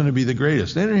about who's going to be the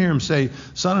greatest. They didn't hear him say,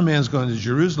 "Son of Man's going to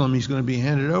Jerusalem. He's going to be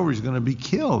handed over. He's going to be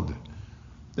killed."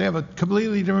 They have a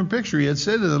completely different picture. He had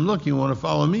said to them, "Look, you want to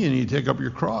follow me, and you take up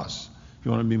your cross. If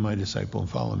you want to be my disciple and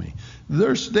follow me."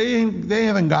 They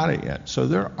haven't got it yet. So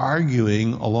they're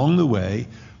arguing along the way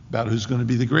about who's going to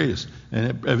be the greatest.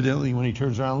 And evidently when he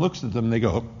turns around and looks at them,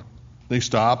 they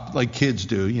stop like kids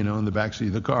do, in the backseat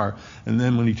of the car. And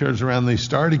then when he turns around, they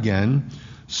start again.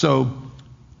 So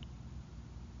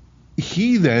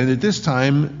he then, at this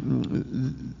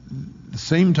time, the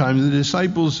same time, the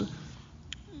disciples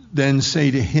then say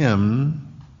to him,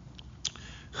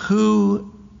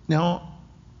 now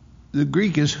the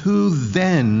Greek is, "Who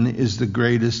then is the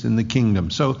greatest in the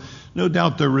kingdom?" So no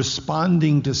doubt they're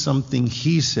responding to something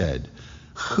he said.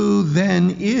 Who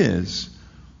then is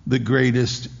the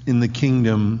greatest in the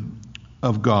kingdom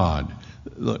of God?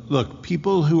 Look,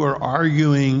 people who are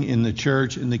arguing in the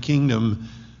church, in the kingdom,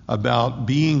 about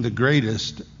being the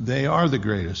greatest, they are the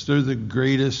greatest. They're the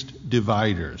greatest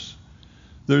dividers.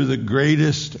 They're the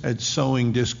greatest at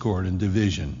sowing discord and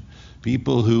division.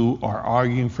 People who are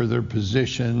arguing for their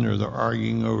position, or they're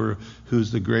arguing over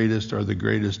who's the greatest, are the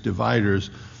greatest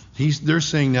dividers. They're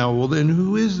saying now, well, then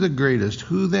who is the greatest?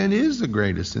 Who then is the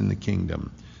greatest in the kingdom?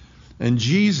 And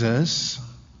Jesus,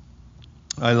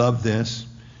 I love this,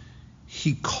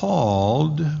 he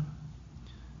called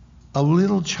a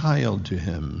little child to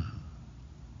him,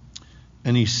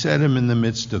 and he set him in the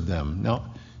midst of them. Now,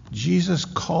 Jesus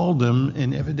called him,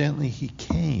 and evidently he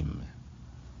came.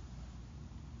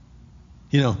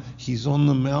 He's on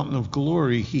the mountain of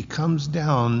glory. He comes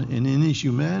down, and in his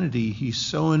humanity, he's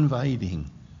so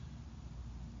inviting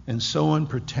and so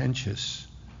unpretentious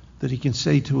that he can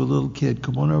say to a little kid,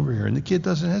 "Come on over here." And the kid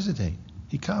doesn't hesitate.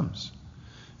 He comes.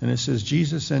 And it says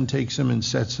Jesus then takes him and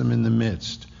sets him in the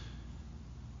midst.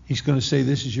 He's going to say,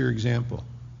 "This is your example,"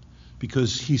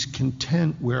 because he's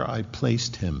content where I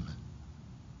placed him.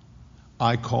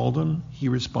 I called him, he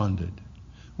responded.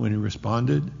 When he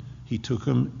responded, he took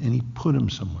him and he put him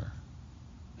somewhere.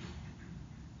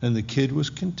 And the kid was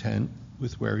content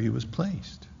with where he was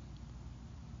placed.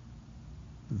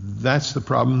 That's the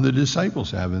problem the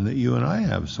disciples have, and that you and I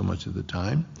have so much of the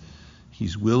time.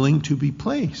 He's willing to be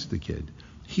placed, the kid.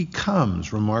 He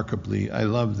comes, remarkably. I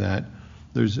love that.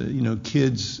 There's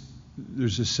kids,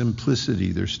 there's a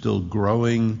simplicity. They're still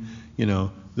growing,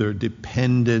 they're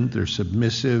dependent, they're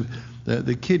submissive.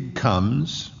 The kid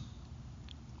comes,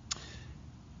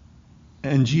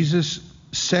 and Jesus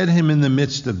set him in the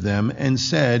midst of them and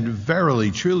said,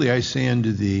 "Verily, truly, I say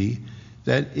unto thee,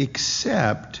 that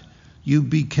except you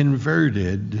be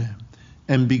converted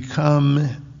and become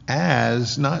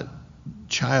as," not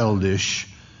childish,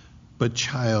 but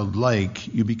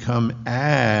childlike, "you become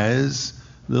as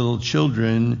little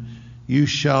children, you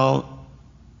shall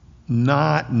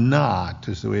not,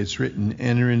 is the way it's written,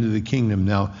 enter into the kingdom."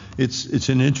 Now, it's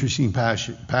an interesting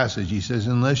passage. He says,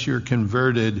 unless you're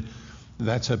converted,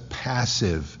 that's a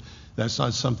passive. That's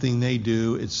not something they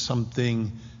do. It's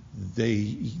something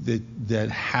that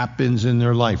happens in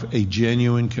their life, a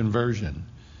genuine conversion.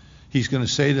 He's going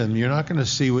to say to them, you're not going to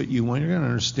see what you want. You're going to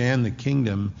understand the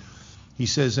kingdom. He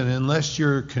says, and unless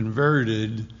you're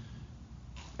converted,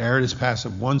 aorist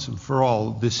passive, once and for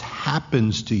all, this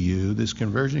happens to you, this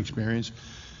conversion experience,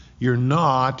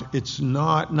 it's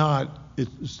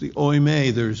the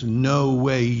oime. There's no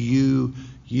way you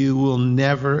will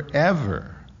never,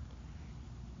 ever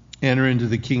enter into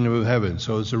the kingdom of heaven.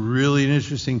 So it's a really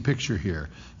interesting picture here.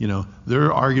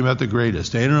 They're arguing about the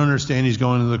greatest. They don't understand he's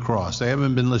going to the cross. They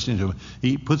haven't been listening to him.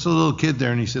 He puts a little kid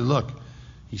there and he said, look,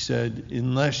 he said,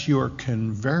 unless you're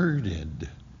converted.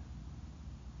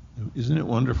 Isn't it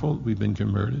wonderful we've been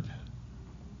converted?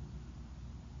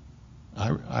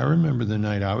 I remember the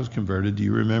night I was converted. Do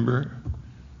you remember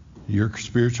your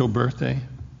spiritual birthday?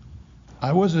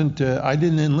 I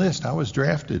didn't enlist. I was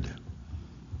drafted.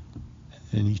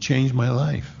 And he changed my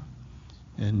life.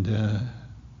 And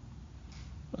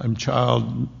I'm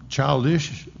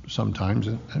childish sometimes,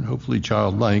 and hopefully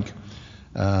childlike.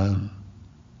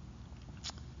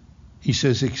 He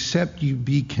says, except you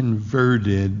be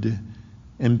converted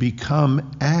and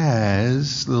become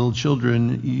as little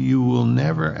children, you will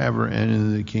never, ever enter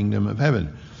the kingdom of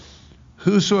heaven.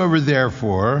 Whosoever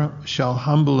therefore shall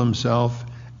humble himself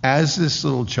as this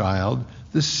little child,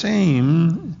 the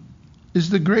same is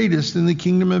the greatest in the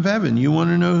kingdom of heaven. You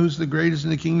want to know who's the greatest in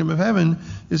the kingdom of heaven?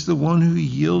 Is the one who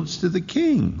yields to the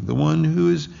king, the one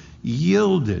who is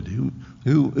yielded,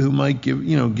 who might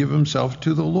give himself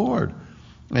to the Lord.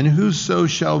 And whoso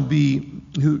shall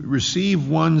who receive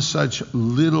one such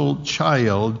little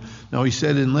child. Now he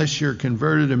said, unless you're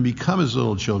converted and become as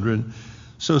little children.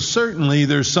 So certainly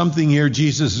there's something here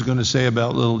Jesus is going to say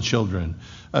about little children.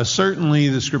 Certainly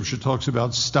the scripture talks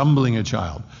about stumbling a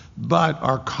child. But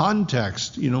our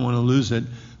context, you don't want to lose it.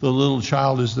 The little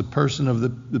child is the person of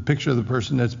the picture of the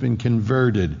person that's been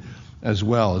converted as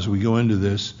well. As we go into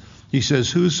this, he says,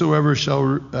 whosoever shall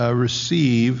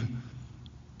receive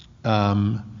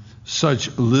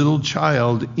such little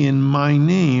child in my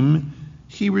name,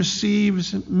 he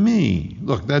receives me.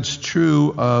 Look, that's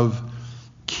true of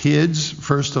kids,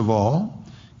 first of all.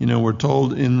 We're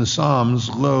told in the Psalms,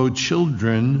 lo,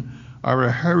 children are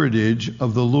a heritage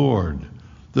of the Lord.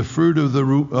 The fruit of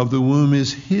the womb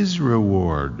is his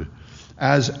reward.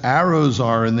 As arrows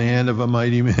are in the hand of a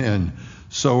mighty man,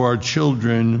 so are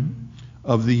children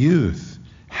of the youth.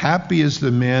 Happy is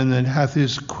the man that hath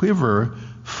his quiver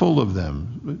full of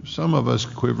them. Some of us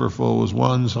quiver full was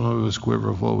 1, some of us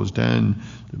quiver full was 10,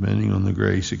 depending on the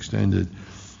grace extended.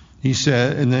 He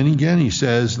said, and then again he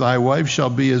says, thy wife shall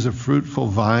be as a fruitful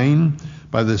vine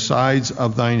by the sides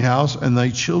of thine house, and thy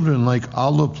children like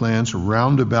olive plants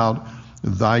round about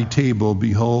thy table.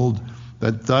 Behold,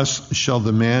 that thus shall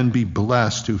the man be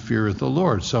blessed who feareth the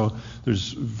Lord. So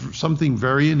there's something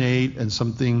very innate and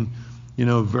something,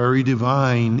 very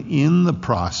divine in the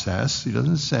process. He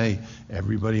doesn't say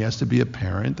everybody has to be a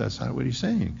parent. That's not what he's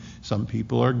saying. Some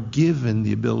people are given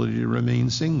the ability to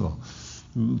remain single.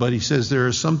 But he says there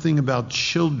is something about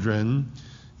children.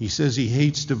 He says he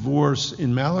hates divorce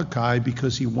in Malachi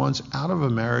because he wants out of a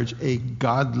marriage a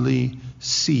godly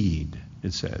seed,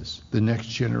 it says, the next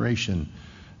generation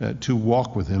to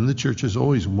walk with him. The church is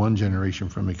always one generation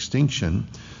from extinction.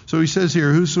 So he says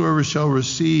here, whosoever shall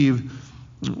receive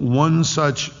one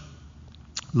such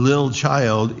little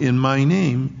child in my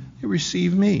name, they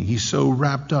receive me. He's so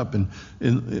wrapped up in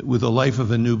with the life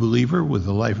of a new believer, with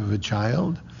the life of a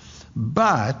child.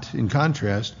 But, in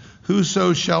contrast,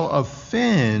 whoso shall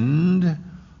offend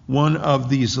one of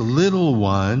these little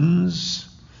ones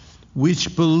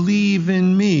which believe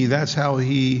in me, that's how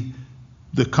the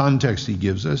context he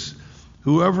gives us.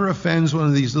 Whoever offends one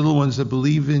of these little ones that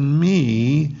believe in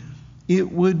me, it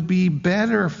would be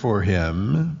better for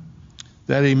him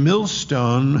that a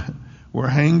millstone were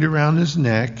hanged around his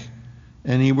neck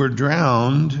and he were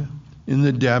drowned in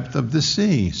the depth of the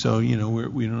sea. So,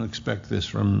 we don't expect this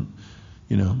from,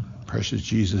 precious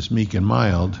Jesus, meek and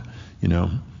mild.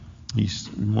 He's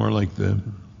more like the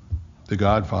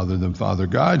Godfather than Father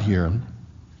God here.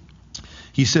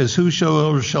 He says,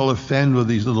 whosoever shall offend with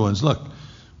these little ones. Look,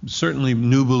 certainly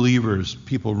new believers,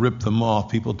 people rip them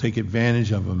off, people take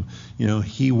advantage of them.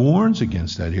 He warns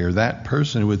against that here. That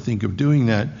person would think of doing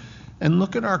that. And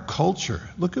look at our culture.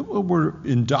 Look at what we're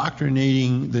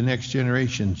indoctrinating the next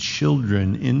generation,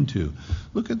 children, into.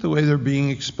 Look at the way they're being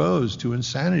exposed to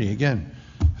insanity. Again,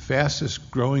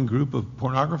 fastest growing group of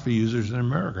pornography users in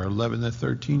America are 11 to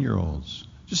 13-year-olds.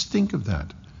 Just think of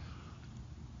that.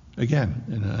 Again,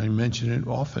 and I mention it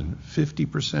often,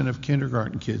 50% of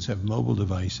kindergarten kids have mobile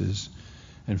devices,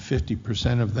 and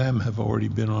 50% of them have already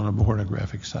been on a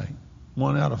pornographic site.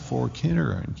 1 out of 4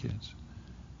 kindergarten kids.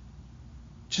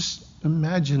 Just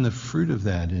imagine the fruit of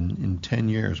that in 10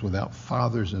 years without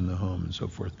fathers in the home and so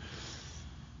forth.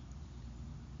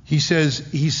 He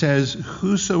says,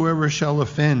 whosoever shall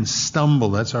offend, stumble,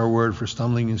 that's our word for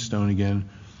stumbling and stone again,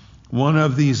 one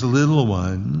of these little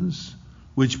ones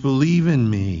which believe in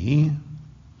me,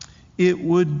 it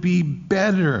would be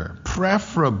better,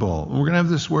 preferable. And we're going to have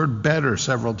this word better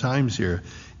several times here.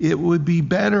 It would be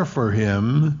better for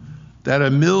him that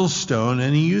a millstone,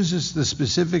 and he uses the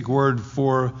specific word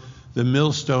for the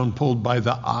millstone pulled by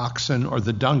the oxen or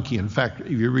the donkey. In fact, if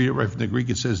you read it right from the Greek,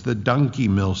 it says the donkey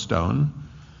millstone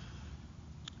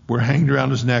were hanged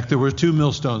around his neck. There were 2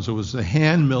 millstones. There was the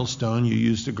hand millstone you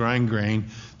used to grind grain.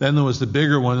 Then there was the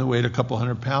bigger one that weighed a couple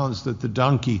hundred pounds that the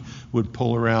donkey would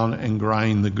pull around and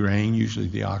grind the grain. Usually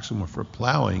the oxen were for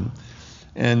plowing.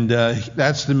 And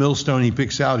that's the millstone he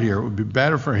picks out here. It would be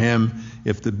better for him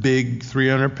if the big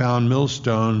 300-pound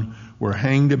millstone were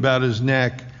hanged about his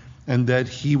neck and that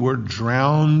he were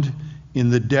drowned in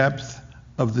the depth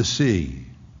of the sea.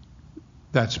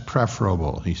 That's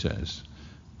preferable, he says,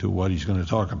 to what he's going to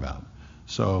talk about.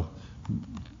 So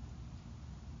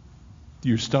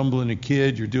you're stumbling a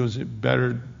kid, you're doing it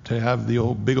better to have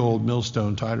the big old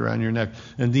millstone tied around your neck.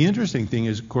 And the interesting thing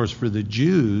is, of course, for the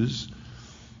Jews,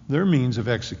 their means of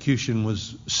execution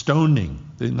was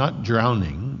stoning, not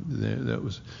drowning.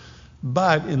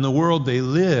 But in the world they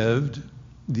lived,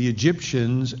 the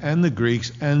Egyptians and the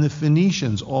Greeks and the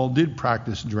Phoenicians all did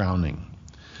practice drowning.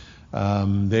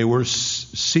 They were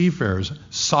seafarers.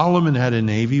 Solomon had a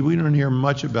navy. We don't hear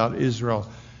much about Israel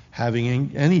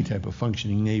having any type of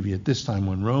functioning navy at this time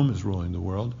when Rome is ruling the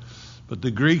world. But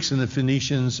the Greeks and the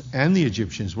Phoenicians and the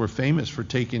Egyptians were famous for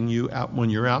taking you out when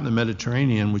you're out in the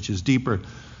Mediterranean, which is deeper.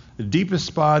 The deepest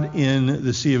spot in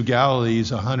the Sea of Galilee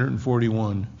is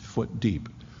 141 foot deep.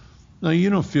 Now, you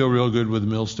don't feel real good with a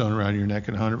millstone around your neck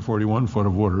at 141 foot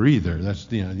of water either. That's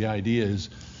the idea is,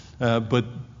 but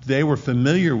they were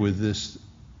familiar with this,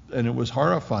 and it was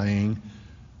horrifying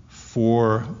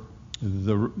for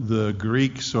the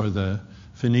Greeks or the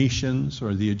Phoenicians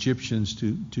or the Egyptians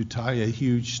to tie a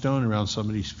huge stone around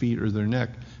somebody's feet or their neck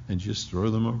and just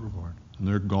throw them overboard, and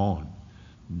they're gone,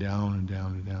 down and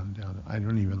down and down and down. I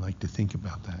don't even like to think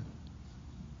about that.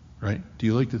 Right? Do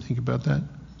you like to think about that?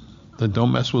 Then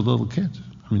don't mess with little kids.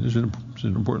 I mean, there's an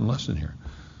important lesson here.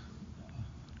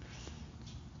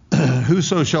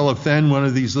 Whoso shall offend one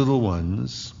of these little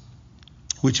ones,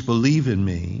 which believe in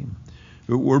me,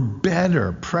 it were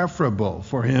better, preferable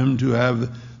for him to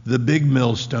have the big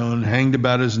millstone hanged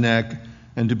about his neck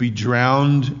and to be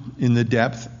drowned in the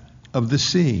depth of the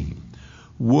sea.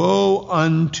 Woe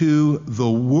unto the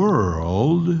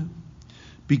world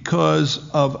because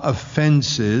of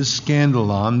offenses,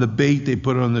 scandalon, the bait they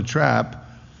put on the trap,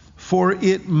 for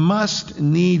it must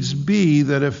needs be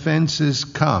that offenses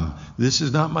come. This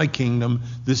is not my kingdom,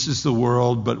 this is the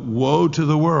world, but woe to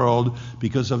the world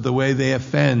because of the way they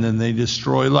offend and they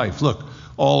destroy life. Look,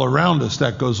 all around us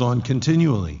that goes on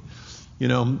continually. You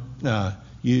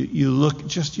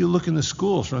look in the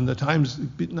schools from the times,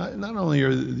 not only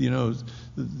are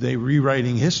they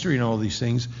rewriting history and all these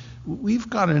things, we've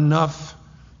got enough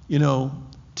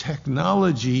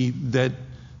technology that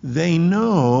they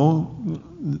know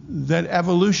that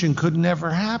evolution could never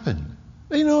happen.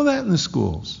 They know that in the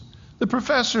schools. The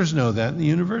professors know that in the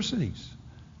universities.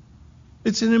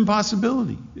 It's an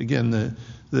impossibility. Again,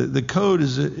 the code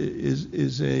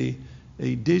is a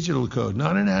digital code,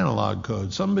 not an analog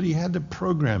code. Somebody had to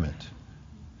program it.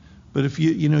 But if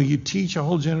you teach a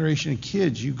whole generation of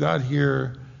kids, you got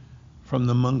here from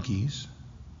the monkeys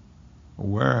or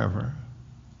wherever.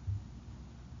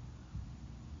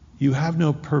 You have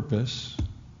no purpose.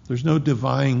 There's no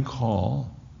divine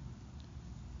call.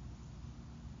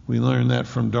 We learned that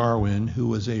from Darwin, who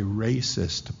was a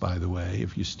racist, by the way,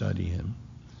 if you study him.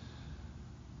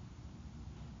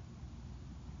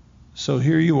 So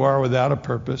here you are without a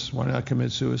purpose. Why not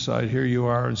commit suicide? Here you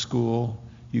are in school.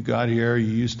 You got here.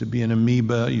 You used to be an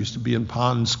amoeba. You used to be in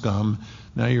pond scum.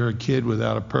 Now you're a kid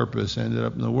without a purpose. Ended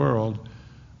up in the world.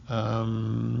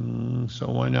 So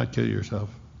why not kill yourself?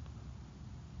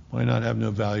 Why not have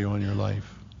no value on your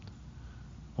life?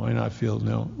 Why not feel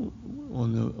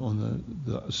on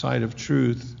the side of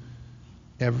truth?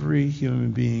 Every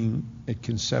human being at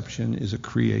conception is a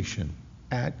creation.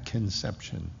 At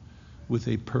conception. With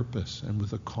a purpose and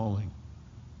with a calling.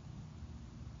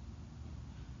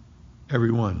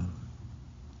 Everyone.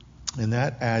 And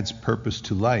that adds purpose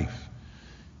to life.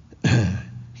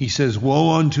 He says,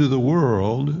 woe unto the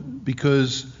world,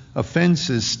 because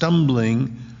offenses,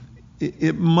 stumbling,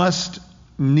 it must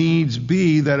needs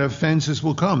be that offenses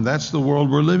will come. That's the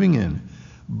world we're living in.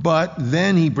 But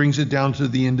then he brings it down to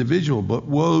the individual. But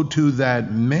woe to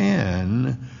that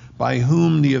man by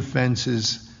whom the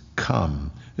offenses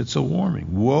come. It's a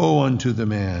warning. Woe unto the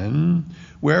man.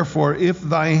 Wherefore, if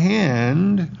thy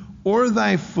hand or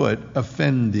thy foot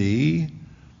offend thee,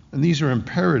 and these are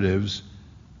imperatives,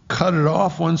 cut it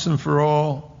off once and for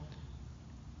all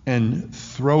and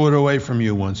throw it away from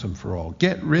you once and for all.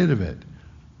 Get rid of it.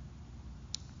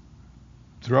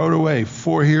 Throw it away.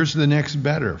 For here's the next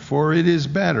better. For it is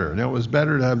better. Now it was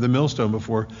better to have the millstone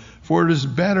before. For it is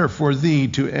better for thee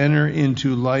to enter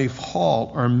into life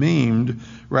halt or maimed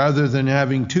rather than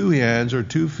having 2 hands or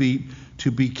 2 feet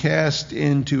to be cast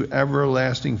into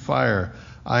everlasting fire.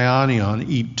 Aionion,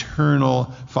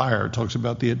 eternal fire. It talks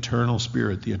about the eternal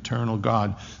spirit, the eternal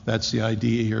God. That's the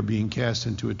idea here, being cast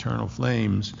into eternal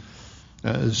flames.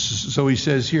 So he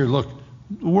says here, look,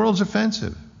 The world's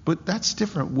offensive, but that's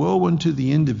different. Woe unto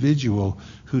the individual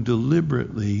who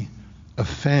deliberately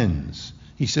offends.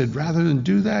 He said, rather than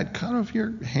do that, cut off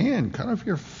your hand, cut off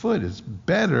your foot. It's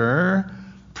better,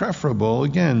 preferable,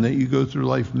 again, that you go through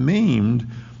life maimed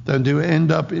than to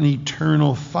end up in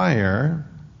eternal fire.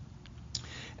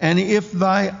 And if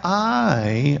thy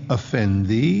eye offend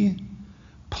thee,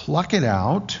 pluck it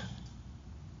out,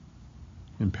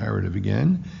 imperative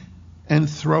again, and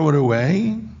throw it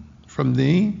away from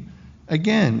thee.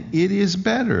 Again, it is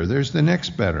better. There's the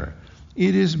next better.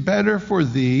 It is better for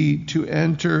thee to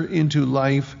enter into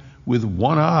life with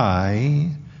one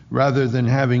eye rather than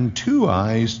having two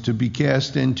eyes to be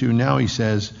cast into, now he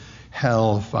says,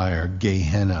 hell fire,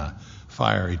 Gehenna,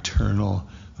 fire, eternal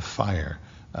fire.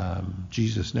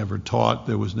 Jesus never taught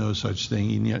there was no such thing.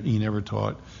 He never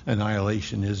taught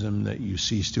annihilationism, that you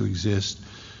cease to exist.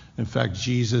 In fact,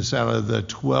 Jesus, out of the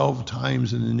 12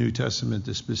 times in the New Testament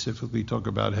that specifically talk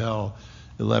about hell,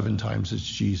 11 times it's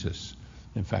Jesus.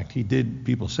 In fact, he did,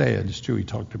 people say it, it's true, he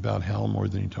talked about hell more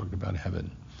than he talked about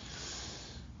heaven.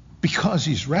 Because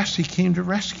he came to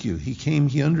rescue.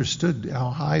 He understood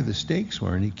how high the stakes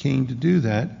were, and he came to do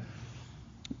that.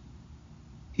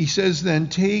 He says then,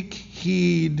 take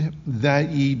heed that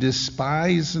ye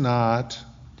despise not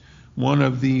one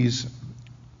of these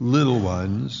little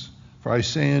ones, for I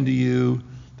say unto you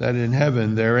that in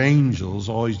heaven their angels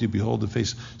always do behold the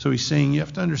face. So he's saying you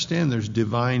have to understand there's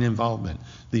divine involvement,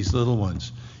 these little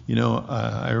ones. You know,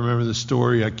 I remember the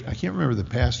story, I can't remember the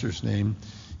pastor's name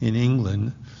in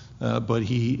England, but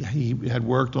he had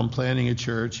worked on planning a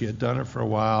church. He had done it for a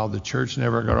while. The church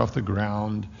never got off the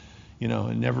ground. You know,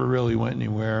 it never really went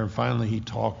anywhere. And finally he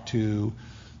talked to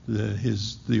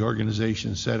the organization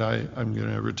and said, I'm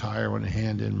going to retire when I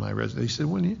hand in my resignation. They said,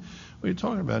 what are you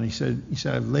talking about? And he said,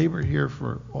 I've labored here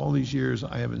for all these years.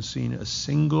 I haven't seen a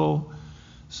single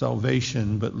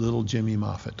salvation but little Jimmy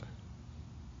Moffat.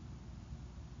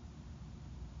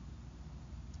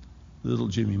 Little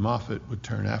Jimmy Moffat would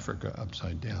turn Africa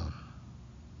upside down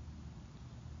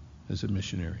as a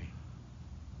missionary.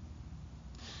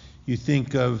 You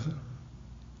think of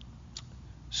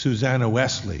Susanna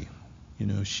Wesley. You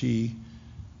know,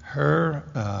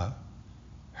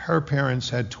 her parents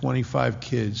had 25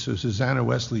 kids, so Susanna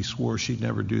Wesley swore she'd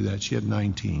never do that. She had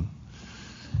 19.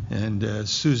 And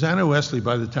Susanna Wesley,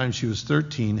 by the time she was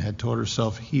 13, had taught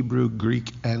herself Hebrew,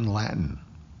 Greek, and Latin.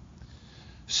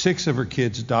 6 of her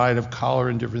kids died of cholera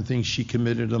and different things. She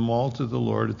committed them all to the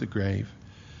Lord at the grave.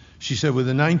 She said with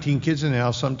the 19 kids in the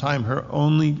house, sometime her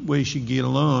only way she could get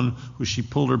alone was she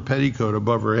pulled her petticoat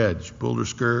above her head. She pulled her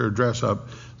skirt or dress up.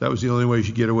 That was the only way she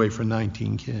could get away from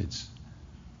 19 kids.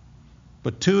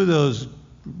 But 2 of those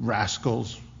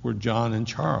rascals were John and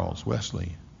Charles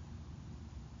Wesley.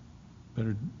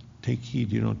 Better take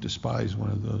heed you don't despise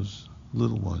one of those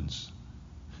little ones.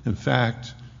 In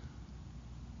fact,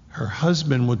 her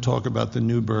husband would talk about the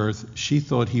new birth. She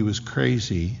thought he was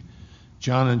crazy.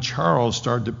 John and Charles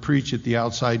started to preach at the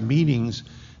outside meetings,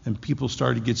 and people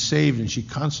started to get saved, and she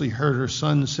constantly heard her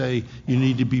son say, you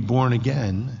need to be born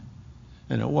again.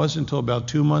 And it wasn't until about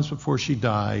 2 months before she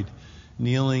died,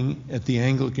 kneeling at the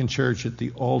Anglican church at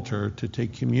the altar to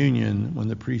take communion, when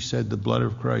the priest said, the blood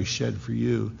of Christ shed for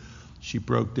you, she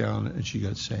broke down and she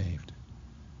got saved.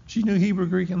 She knew Hebrew,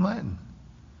 Greek, and Latin.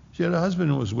 She had a husband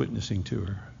who was witnessing to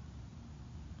her.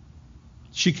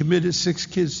 She committed 6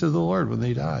 kids to the Lord when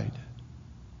they died.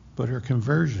 But her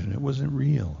conversion, it wasn't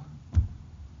real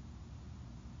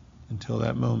until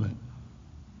that moment.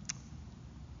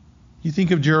 You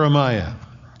think of Jeremiah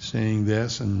saying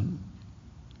this, and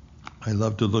I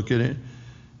love to look at it.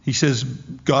 He says,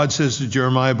 God says to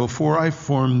Jeremiah, before I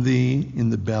formed thee in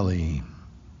the belly,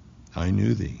 I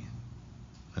knew thee.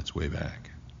 That's way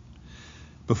back.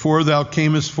 Before thou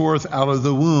camest forth out of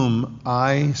the womb,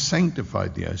 I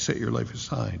sanctified thee. I set your life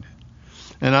aside.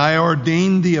 And I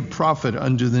ordained thee a prophet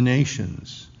unto the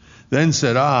nations. Then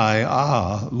said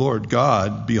I, Lord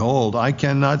God, behold, I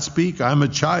cannot speak, I am a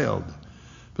child.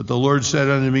 But the Lord said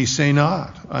unto me, say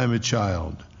not, I am a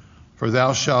child. For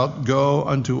thou shalt go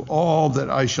unto all that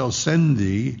I shall send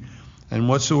thee, and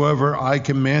whatsoever I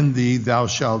command thee thou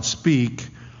shalt speak.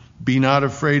 Be not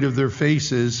afraid of their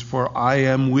faces, for I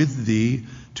am with thee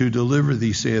to deliver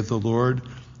thee, saith the Lord.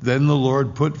 Then the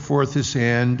Lord put forth his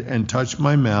hand and touched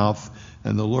my mouth,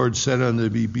 and the Lord said unto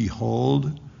me,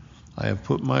 behold, I have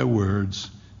put my words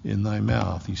in thy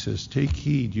mouth. He says, take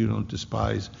heed you don't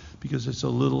despise, because it's a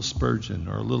little Spurgeon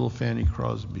or a little Fanny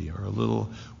Crosby or a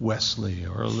little Wesley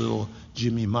or a little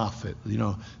Jimmy Moffat.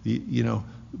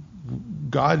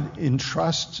 God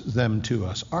entrusts them to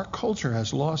us. Our culture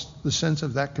has lost the sense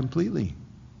of that completely.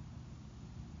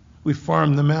 We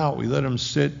farm them out. We let them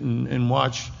sit and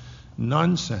watch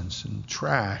nonsense and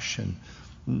trash. And,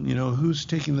 who's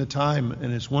taking the time?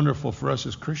 And it's wonderful for us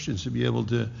as Christians to be able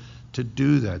to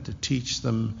do that, to teach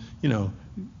them,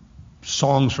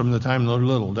 songs from the time they're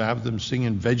little, to have them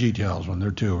singing Veggie Tales when they're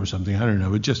 2 or something. I don't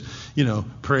know. But just,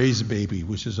 Praise Baby,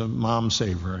 which is a mom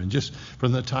saver. And just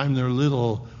from the time they're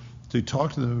little, to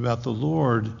talk to them about the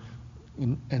Lord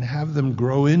and have them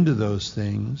grow into those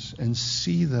things and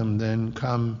see them then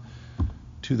come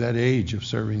to that age of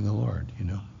serving the Lord,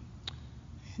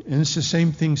 And it's the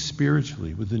same thing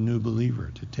spiritually with the new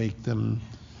believer, to take them,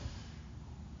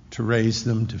 to raise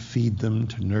them, to feed them,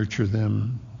 to nurture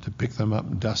them, to pick them up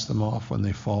and dust them off when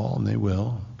they fall, and they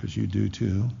will, because you do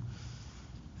too.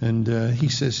 And he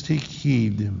says, take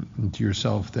heed to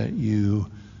yourself that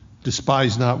you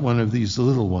despise not one of these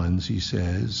little ones, he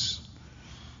says.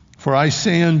 For I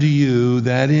say unto you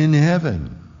that in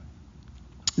heaven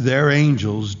their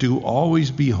angels do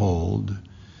always behold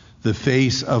the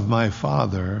face of my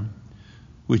Father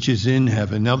which is in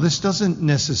heaven. Now, this doesn't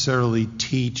necessarily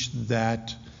teach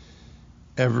that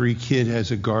every kid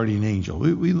has a guardian angel.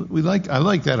 I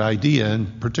like that idea,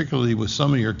 and particularly with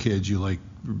some of your kids, you like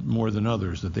more than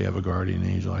others that they have a guardian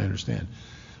angel. I understand,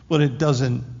 but it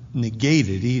doesn't negate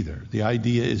it either. The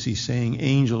idea is he's saying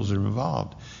angels are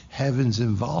involved. Heaven's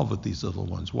involved with these little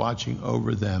ones, watching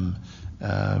over them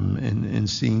and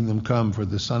seeing them come. For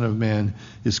the Son of Man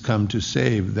is come to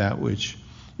save that which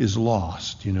is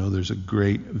lost. There's a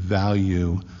great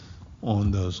value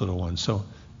on those little ones. So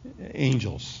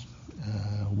angels.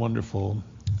 Wonderful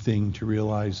thing to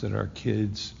realize that our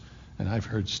kids, and I've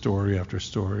heard story after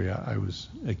story. I was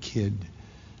a kid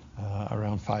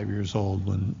around 5 years old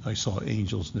when I saw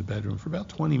angels in the bedroom for about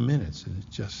 20 minutes, and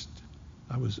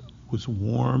I was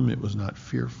warm. It was not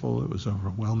fearful. It was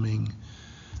overwhelming.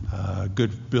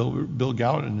 Good Bill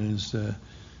Gowton and his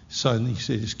son, he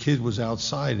said his kid was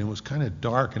outside and it was kind of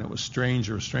dark and it was strange.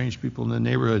 There were strange people in the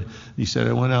neighborhood. He said,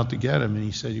 I went out to get him, and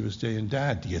he said he was saying,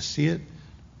 Dad, do you see it?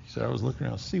 He said, I was looking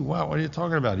around. See what? What are you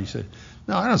talking about? He said,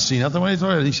 no, I don't see nothing. What are you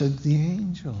talking about? He said, the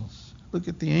angels. Look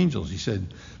at the angels. He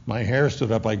said, my hair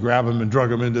stood up. I grabbed him and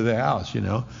drug him into the house,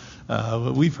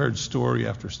 We've heard story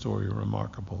after story,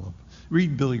 remarkable.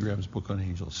 Read Billy Graham's book on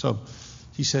angels. So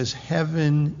he says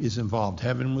heaven is involved.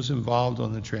 Heaven was involved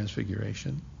on the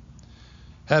Transfiguration.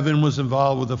 Heaven was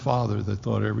involved with the Father that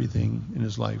thought everything in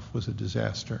his life was a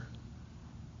disaster.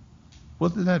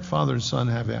 What did that Father and Son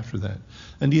have after that?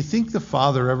 And do you think the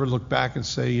Father ever looked back and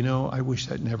say, I wish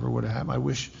that never would have happened. I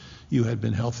wish you had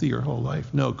been healthy your whole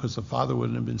life. No, because the Father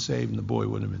wouldn't have been saved and the boy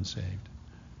wouldn't have been saved.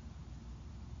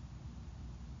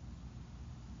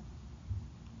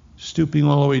 Stooping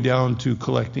all the way down to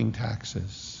collecting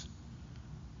taxes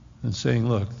and saying,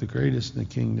 look, the greatest in the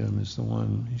kingdom is the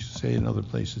one, you say in other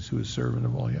places, who is servant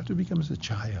of all. You have to become as a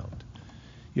child.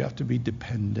 You have to be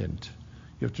dependent.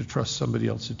 You have to trust somebody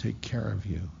else to take care of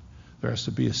you. There has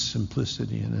to be a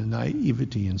simplicity and a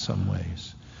naivety in some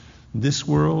ways. This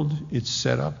world, it's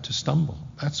set up to stumble.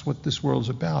 That's what this world's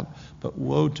about. But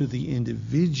woe to the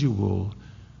individual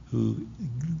who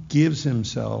gives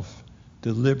himself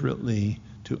deliberately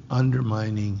to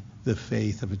undermining the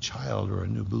faith of a child or a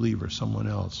new believer, someone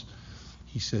else.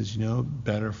 He says,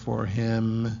 better for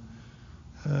him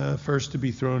first to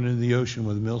be thrown into the ocean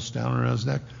with a millstone around his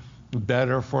neck.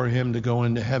 Better for him to go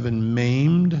into heaven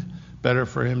maimed. Better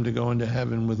for him to go into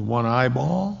heaven with one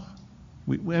eyeball.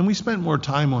 We spent more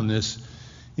time on this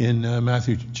in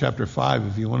Matthew chapter 5.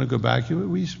 If you want to go back,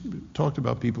 we talked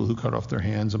about people who cut off their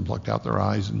hands and plucked out their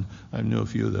eyes, and I knew a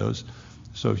few of those.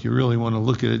 So if you really want to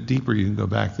look at it deeper, you can go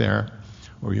back there,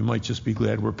 or you might just be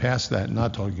glad we're past that and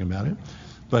not talking about it.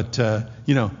 But,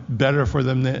 better for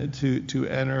them to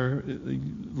enter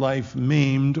life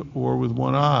maimed or with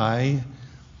one eye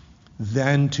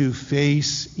than to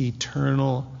face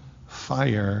eternal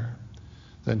fire,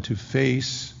 than to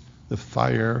face the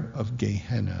fire of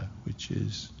Gehenna, which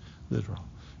is literal.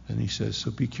 And he says,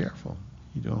 so be careful.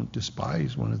 You don't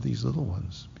despise one of these little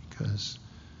ones, because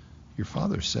your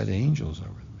Father set angels over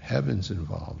them. Heaven's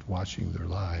involved, watching their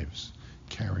lives,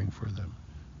 caring for them,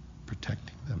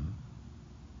 protecting them.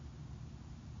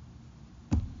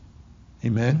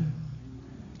 Amen?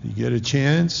 You get a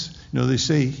chance. They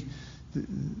say,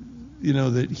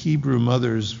 that Hebrew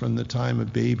mothers, from the time a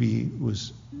baby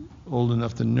was old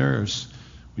enough to nurse,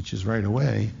 which is right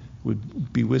away,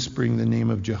 would be whispering the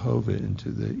name of Jehovah into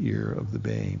the ear of the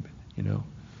babe.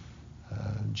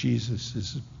 Jesus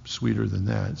is sweeter than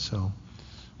that. So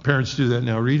parents do that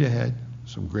now. Read ahead.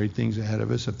 Some great things ahead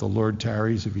of us. If the Lord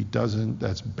tarries, if he doesn't,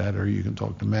 that's better. You can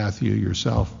talk to Matthew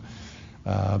yourself.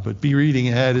 But be reading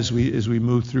ahead as we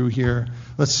move through here.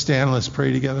 Let's stand, let's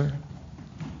pray together.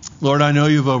 Lord, I know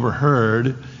you've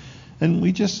overheard, and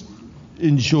we just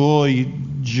enjoy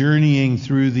journeying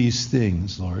through these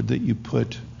things, Lord, that you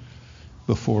put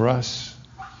before us.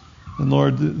 And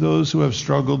Lord, those who have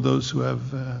struggled, those who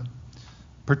have,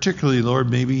 particularly, Lord,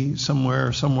 maybe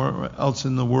somewhere else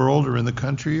in the world or in the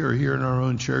country or here in our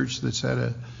own church that's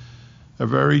had a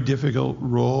very difficult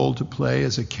role to play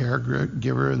as a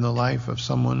caregiver in the life of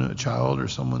someone, a child or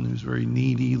someone who's very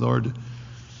needy, Lord,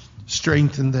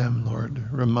 strengthen them,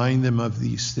 Lord. Remind them of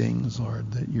these things,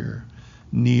 Lord, that you're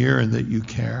near and that you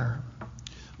care.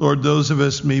 Lord, those of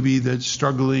us maybe that's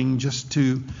struggling just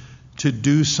to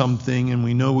do something and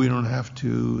we know we don't have to,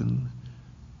 and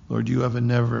Lord, you have a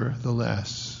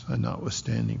nevertheless, a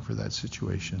notwithstanding for that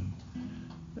situation.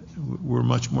 We're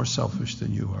much more selfish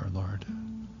than you are, Lord.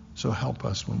 So help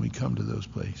us when we come to those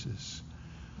places.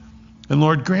 And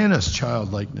Lord, grant us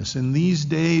childlikeness in these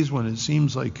days when it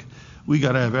seems like we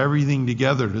got to have everything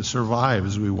together to survive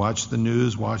as we watch the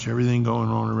news, watch everything going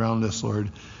on around us,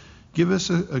 Lord. Give us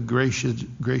a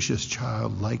gracious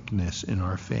childlikeness in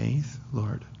our faith,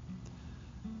 Lord.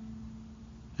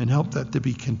 And help that to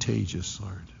be contagious,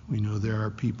 Lord. We know there are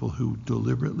people who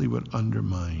deliberately would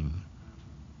undermine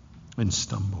and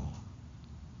stumble.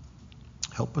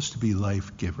 Help us to be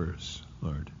life givers,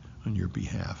 Lord, on your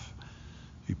behalf.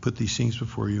 We put these things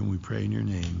before you and we pray in your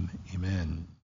name. Amen.